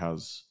guy that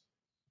has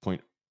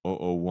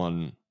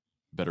 0.001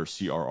 better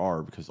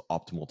CRR because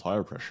optimal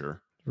tire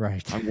pressure,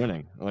 Right. I'm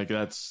winning. Like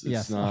it's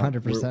Yes, not,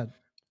 100%.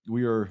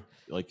 we are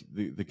like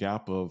the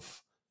gap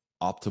of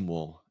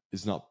optimal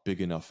is not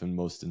big enough in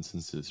most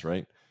instances,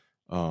 right?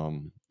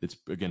 It's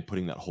again,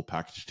 putting that whole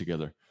package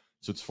together.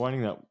 So it's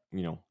finding that,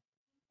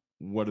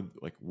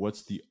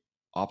 what's the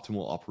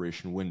optimal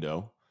operation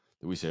window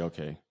that we say,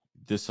 okay,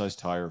 this size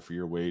tire for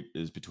your weight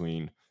is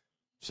between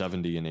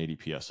 70 and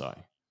 80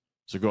 psi.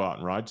 So go out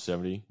and ride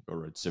 70, go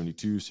ride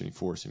 72,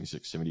 74,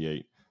 76,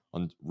 78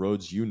 on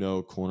roads,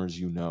 corners,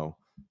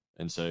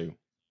 and say,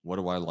 what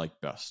do I like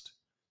best?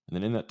 And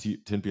then in that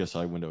 10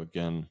 psi window,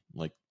 again,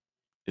 like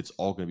it's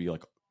all going to be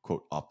like,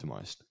 quote,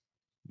 optimized.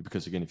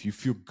 Because again, if you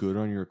feel good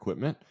on your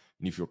equipment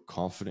and you feel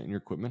confident in your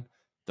equipment,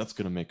 that's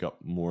going to make up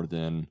more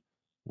than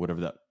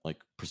whatever that like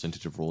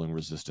percentage of rolling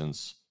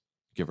resistance,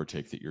 give or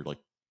take, that you're like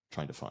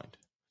trying to find.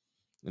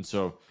 And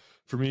so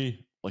for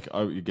me, like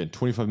again,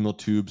 25 mil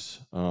tubes,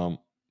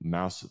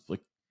 massive,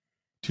 like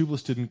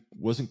tubeless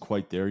wasn't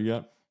quite there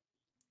yet.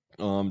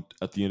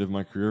 At the end of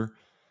my career,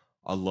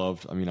 I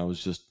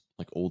was just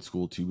like old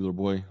school tubular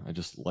boy. I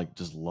just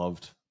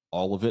loved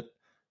all of it.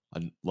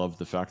 I loved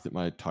the fact that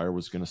my tire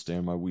was going to stay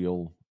on my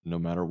wheel no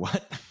matter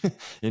what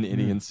in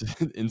any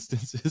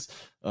instances.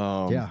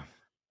 Yeah.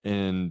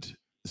 And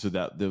so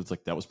that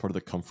was part of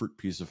the comfort,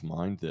 peace of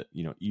mind that,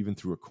 even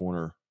through a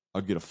corner,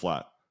 I'd get a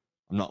flat.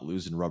 I'm not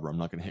losing rubber. I'm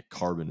not going to hit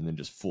carbon and then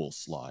just full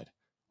slide.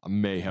 I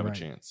may have a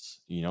chance,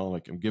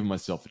 like I'm giving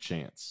myself a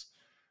chance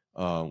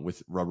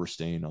with rubber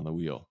staying on the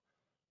wheel.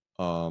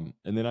 And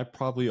then I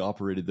probably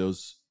operated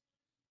those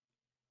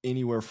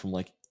anywhere from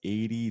like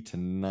 80 to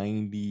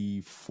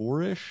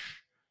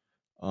 94-ish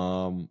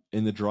in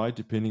the dry,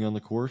 depending on the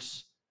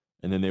course.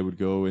 And then they would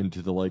go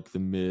into the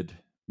mid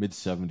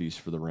 70s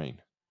for the rain.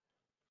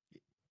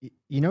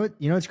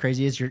 What's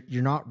crazy is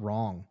you're not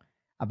wrong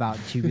about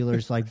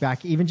tubulars. Like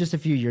back even just a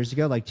few years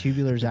ago, like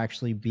tubulars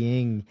actually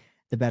being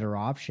the better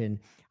option.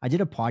 I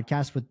did a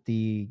podcast with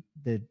he's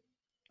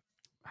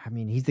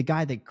the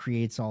guy that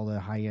creates all the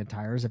high-end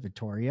tires at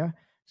Victoria.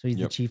 So he's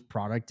the chief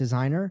product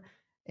designer.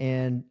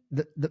 And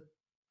the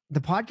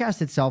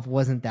podcast itself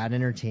wasn't that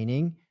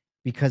entertaining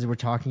because we're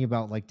talking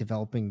about like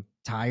developing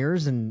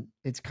tires and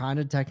it's kind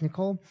of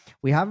technical.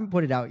 We haven't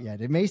put it out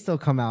yet. It may still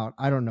come out.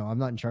 I don't know. I'm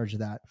not in charge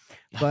of that.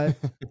 But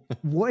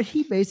what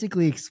he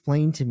basically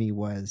explained to me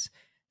was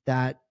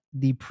that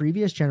the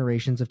previous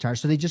generations of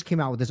tires, so they just came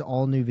out with this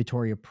all new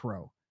Vittoria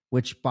Pro,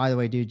 which by the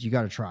way, dude, you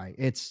got to try.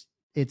 It's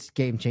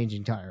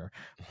game-changing tire.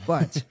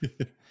 But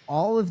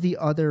all of the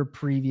other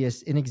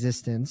previous in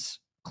existence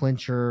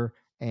clincher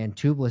and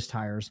tubeless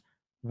tires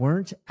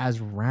weren't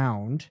as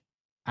round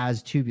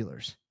as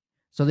tubulars.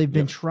 So they've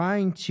been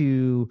trying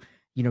to,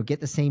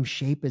 get the same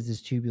shape as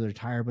this tubular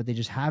tire, but they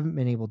just haven't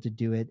been able to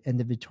do it. And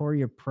the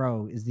Vittoria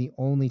Pro is the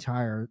only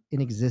tire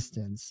in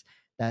existence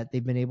that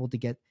they've been able to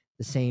get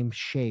the same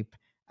shape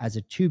as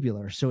a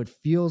tubular. So it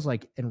feels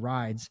like and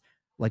rides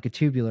like a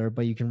tubular,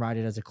 but you can ride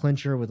it as a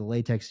clincher with a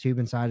latex tube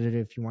inside of it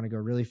if you want to go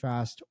really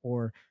fast,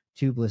 or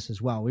tubeless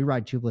as well. We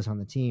ride tubeless on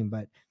the team,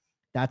 but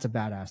that's a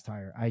badass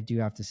tire, I do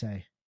have to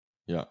say.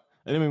 Yeah.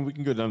 And I mean, we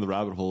can go down the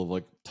rabbit hole of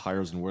like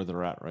tires and where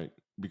they're at, right?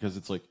 Because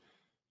it's like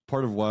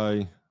part of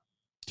why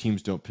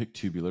teams don't pick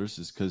tubulars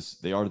is because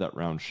they are that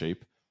round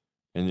shape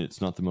and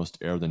it's not the most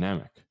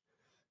aerodynamic,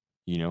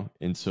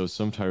 And so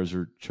some tires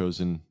are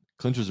chosen,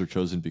 clinchers are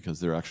chosen because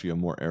they're actually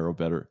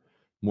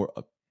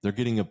they're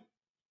getting a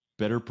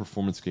better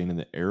performance gain in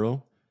the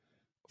aero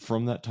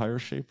from that tire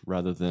shape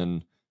rather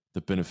than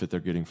the benefit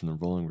they're getting from the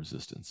rolling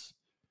resistance,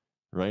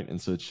 right?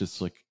 And so it's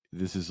just like,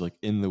 this is like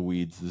in the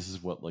weeds. This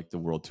is what like the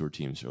World Tour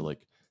teams are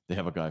like. They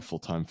have a guy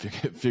full-time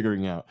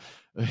figuring out.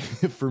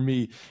 For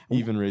me,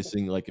 even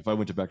racing, like if I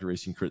went back to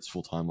racing crits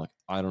full-time, like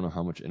I don't know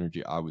how much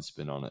energy I would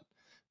spend on it.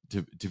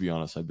 To be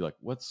honest, I'd be like,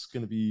 what's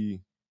going to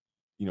be,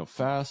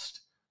 fast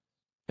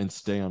and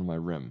stay on my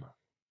rim.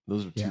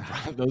 Those are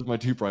those are my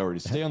two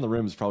priorities. Stay on the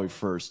rim is probably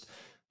first.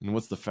 And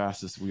what's the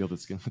fastest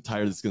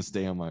tire that's going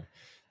to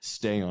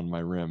stay on my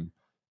rim?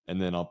 And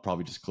then I'll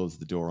probably just close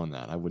the door on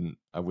that. I wouldn't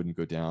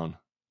go down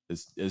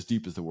as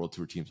deep as the World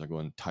Tour teams. I go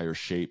in tire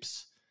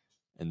shapes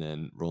and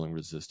then rolling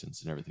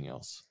resistance and everything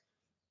else.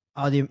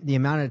 Oh, the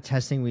amount of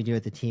testing we do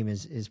at the team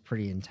is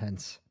pretty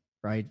intense,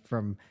 right?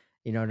 From,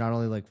 not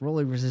only like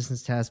rolling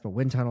resistance tests, but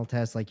wind tunnel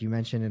tests, like you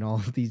mentioned, and all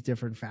of these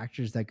different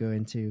factors that go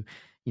into,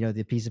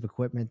 the piece of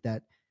equipment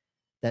that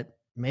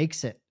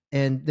makes it.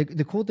 And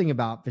the cool thing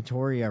about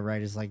Vittoria,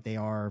 right, is like they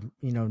are,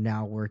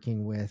 now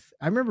working with,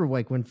 I remember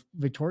like when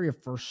Vittoria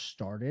first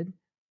started,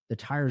 the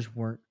tires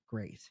weren't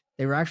great.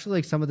 They were actually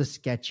like some of the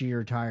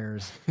sketchier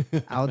tires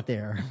out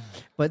there.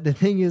 But the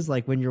thing is,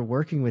 like when you're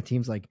working with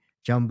teams like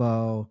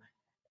Jumbo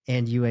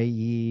and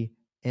UAE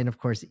and of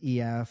course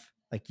EF,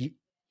 like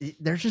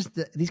they're just,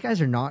 these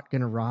guys are not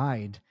going to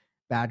ride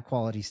bad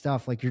quality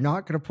stuff. Like you're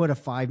not going to put a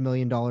 $5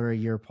 million a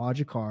year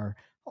Pogacar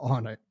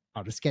on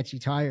a sketchy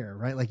tire,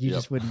 right? Like you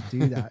just wouldn't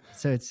do that.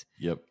 So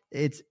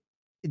it's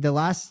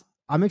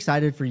I'm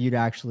excited for you to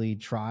actually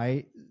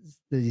try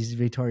these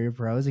Vittoria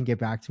Pros and get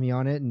back to me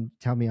on it and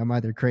tell me I'm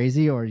either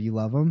crazy or you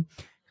love them,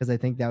 because I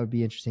think that would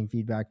be interesting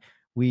feedback.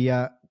 We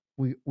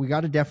we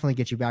got to definitely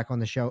get you back on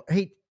the show.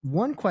 Hey,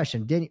 one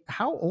question, Danny,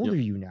 how old Yep. are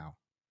you now?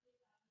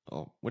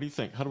 Oh, what do you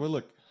think? How do I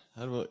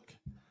look?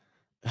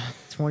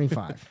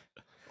 25.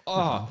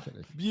 Oh,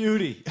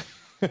 beauty.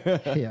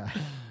 Yeah.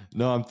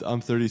 No,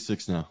 I'm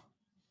 36 now.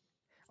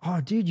 Oh,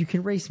 dude, you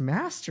can race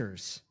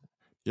masters.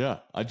 Yeah,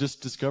 I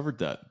just discovered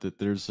that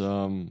there's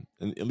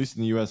at least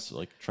in the US,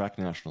 like track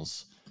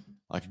nationals,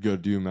 I could go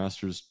do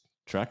masters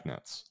track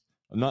nets.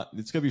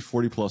 It's gonna be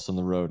 40 plus on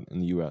the road in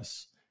the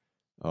US.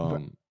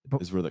 But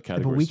Is where that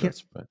category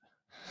starts. But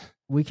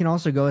we can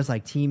also go as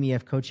like Team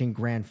EF Coaching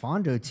Grand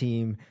Fondo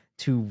team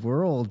to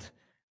World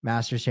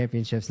Masters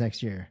Championships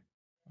next year.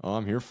 Oh,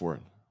 I'm here for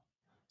it.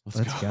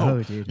 Let's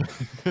go, dude.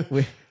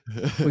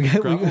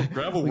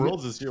 Gravel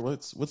Worlds this year.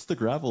 What's the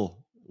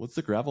gravel? What's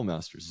the gravel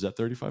Masters? Is that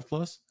 35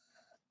 plus?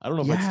 I don't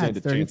know if I'd stand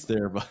a chance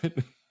there, but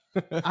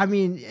I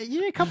mean,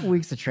 you need a couple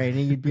weeks of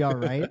training, you'd be all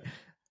right.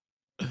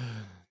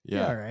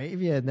 Yeah, all right if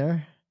you're in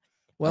there.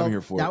 Well, I'm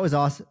here for that was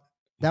awesome.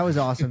 That was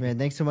awesome, man.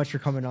 Thanks so much for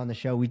coming on the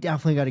show. We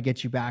definitely got to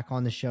get you back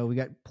on the show. We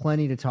got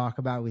plenty to talk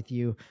about with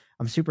you.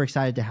 I'm super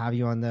excited to have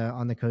you on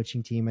the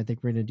coaching team. I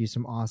think we're going to do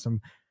some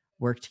awesome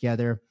work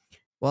together.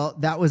 Well,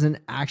 that was an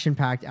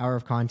action-packed hour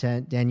of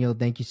content. Daniel,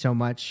 thank you so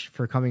much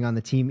for coming on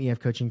the Team EF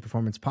Coaching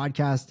Performance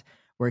podcast.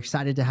 We're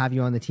excited to have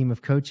you on the team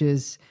of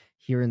coaches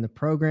here in the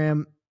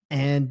program.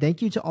 And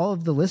thank you to all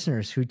of the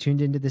listeners who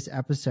tuned into this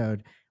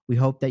episode. We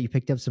hope that you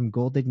picked up some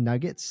golden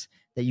nuggets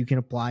that you can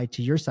apply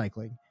to your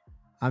cycling.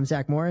 I'm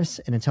Zack Morris,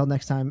 and until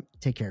next time,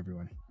 take care,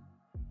 everyone.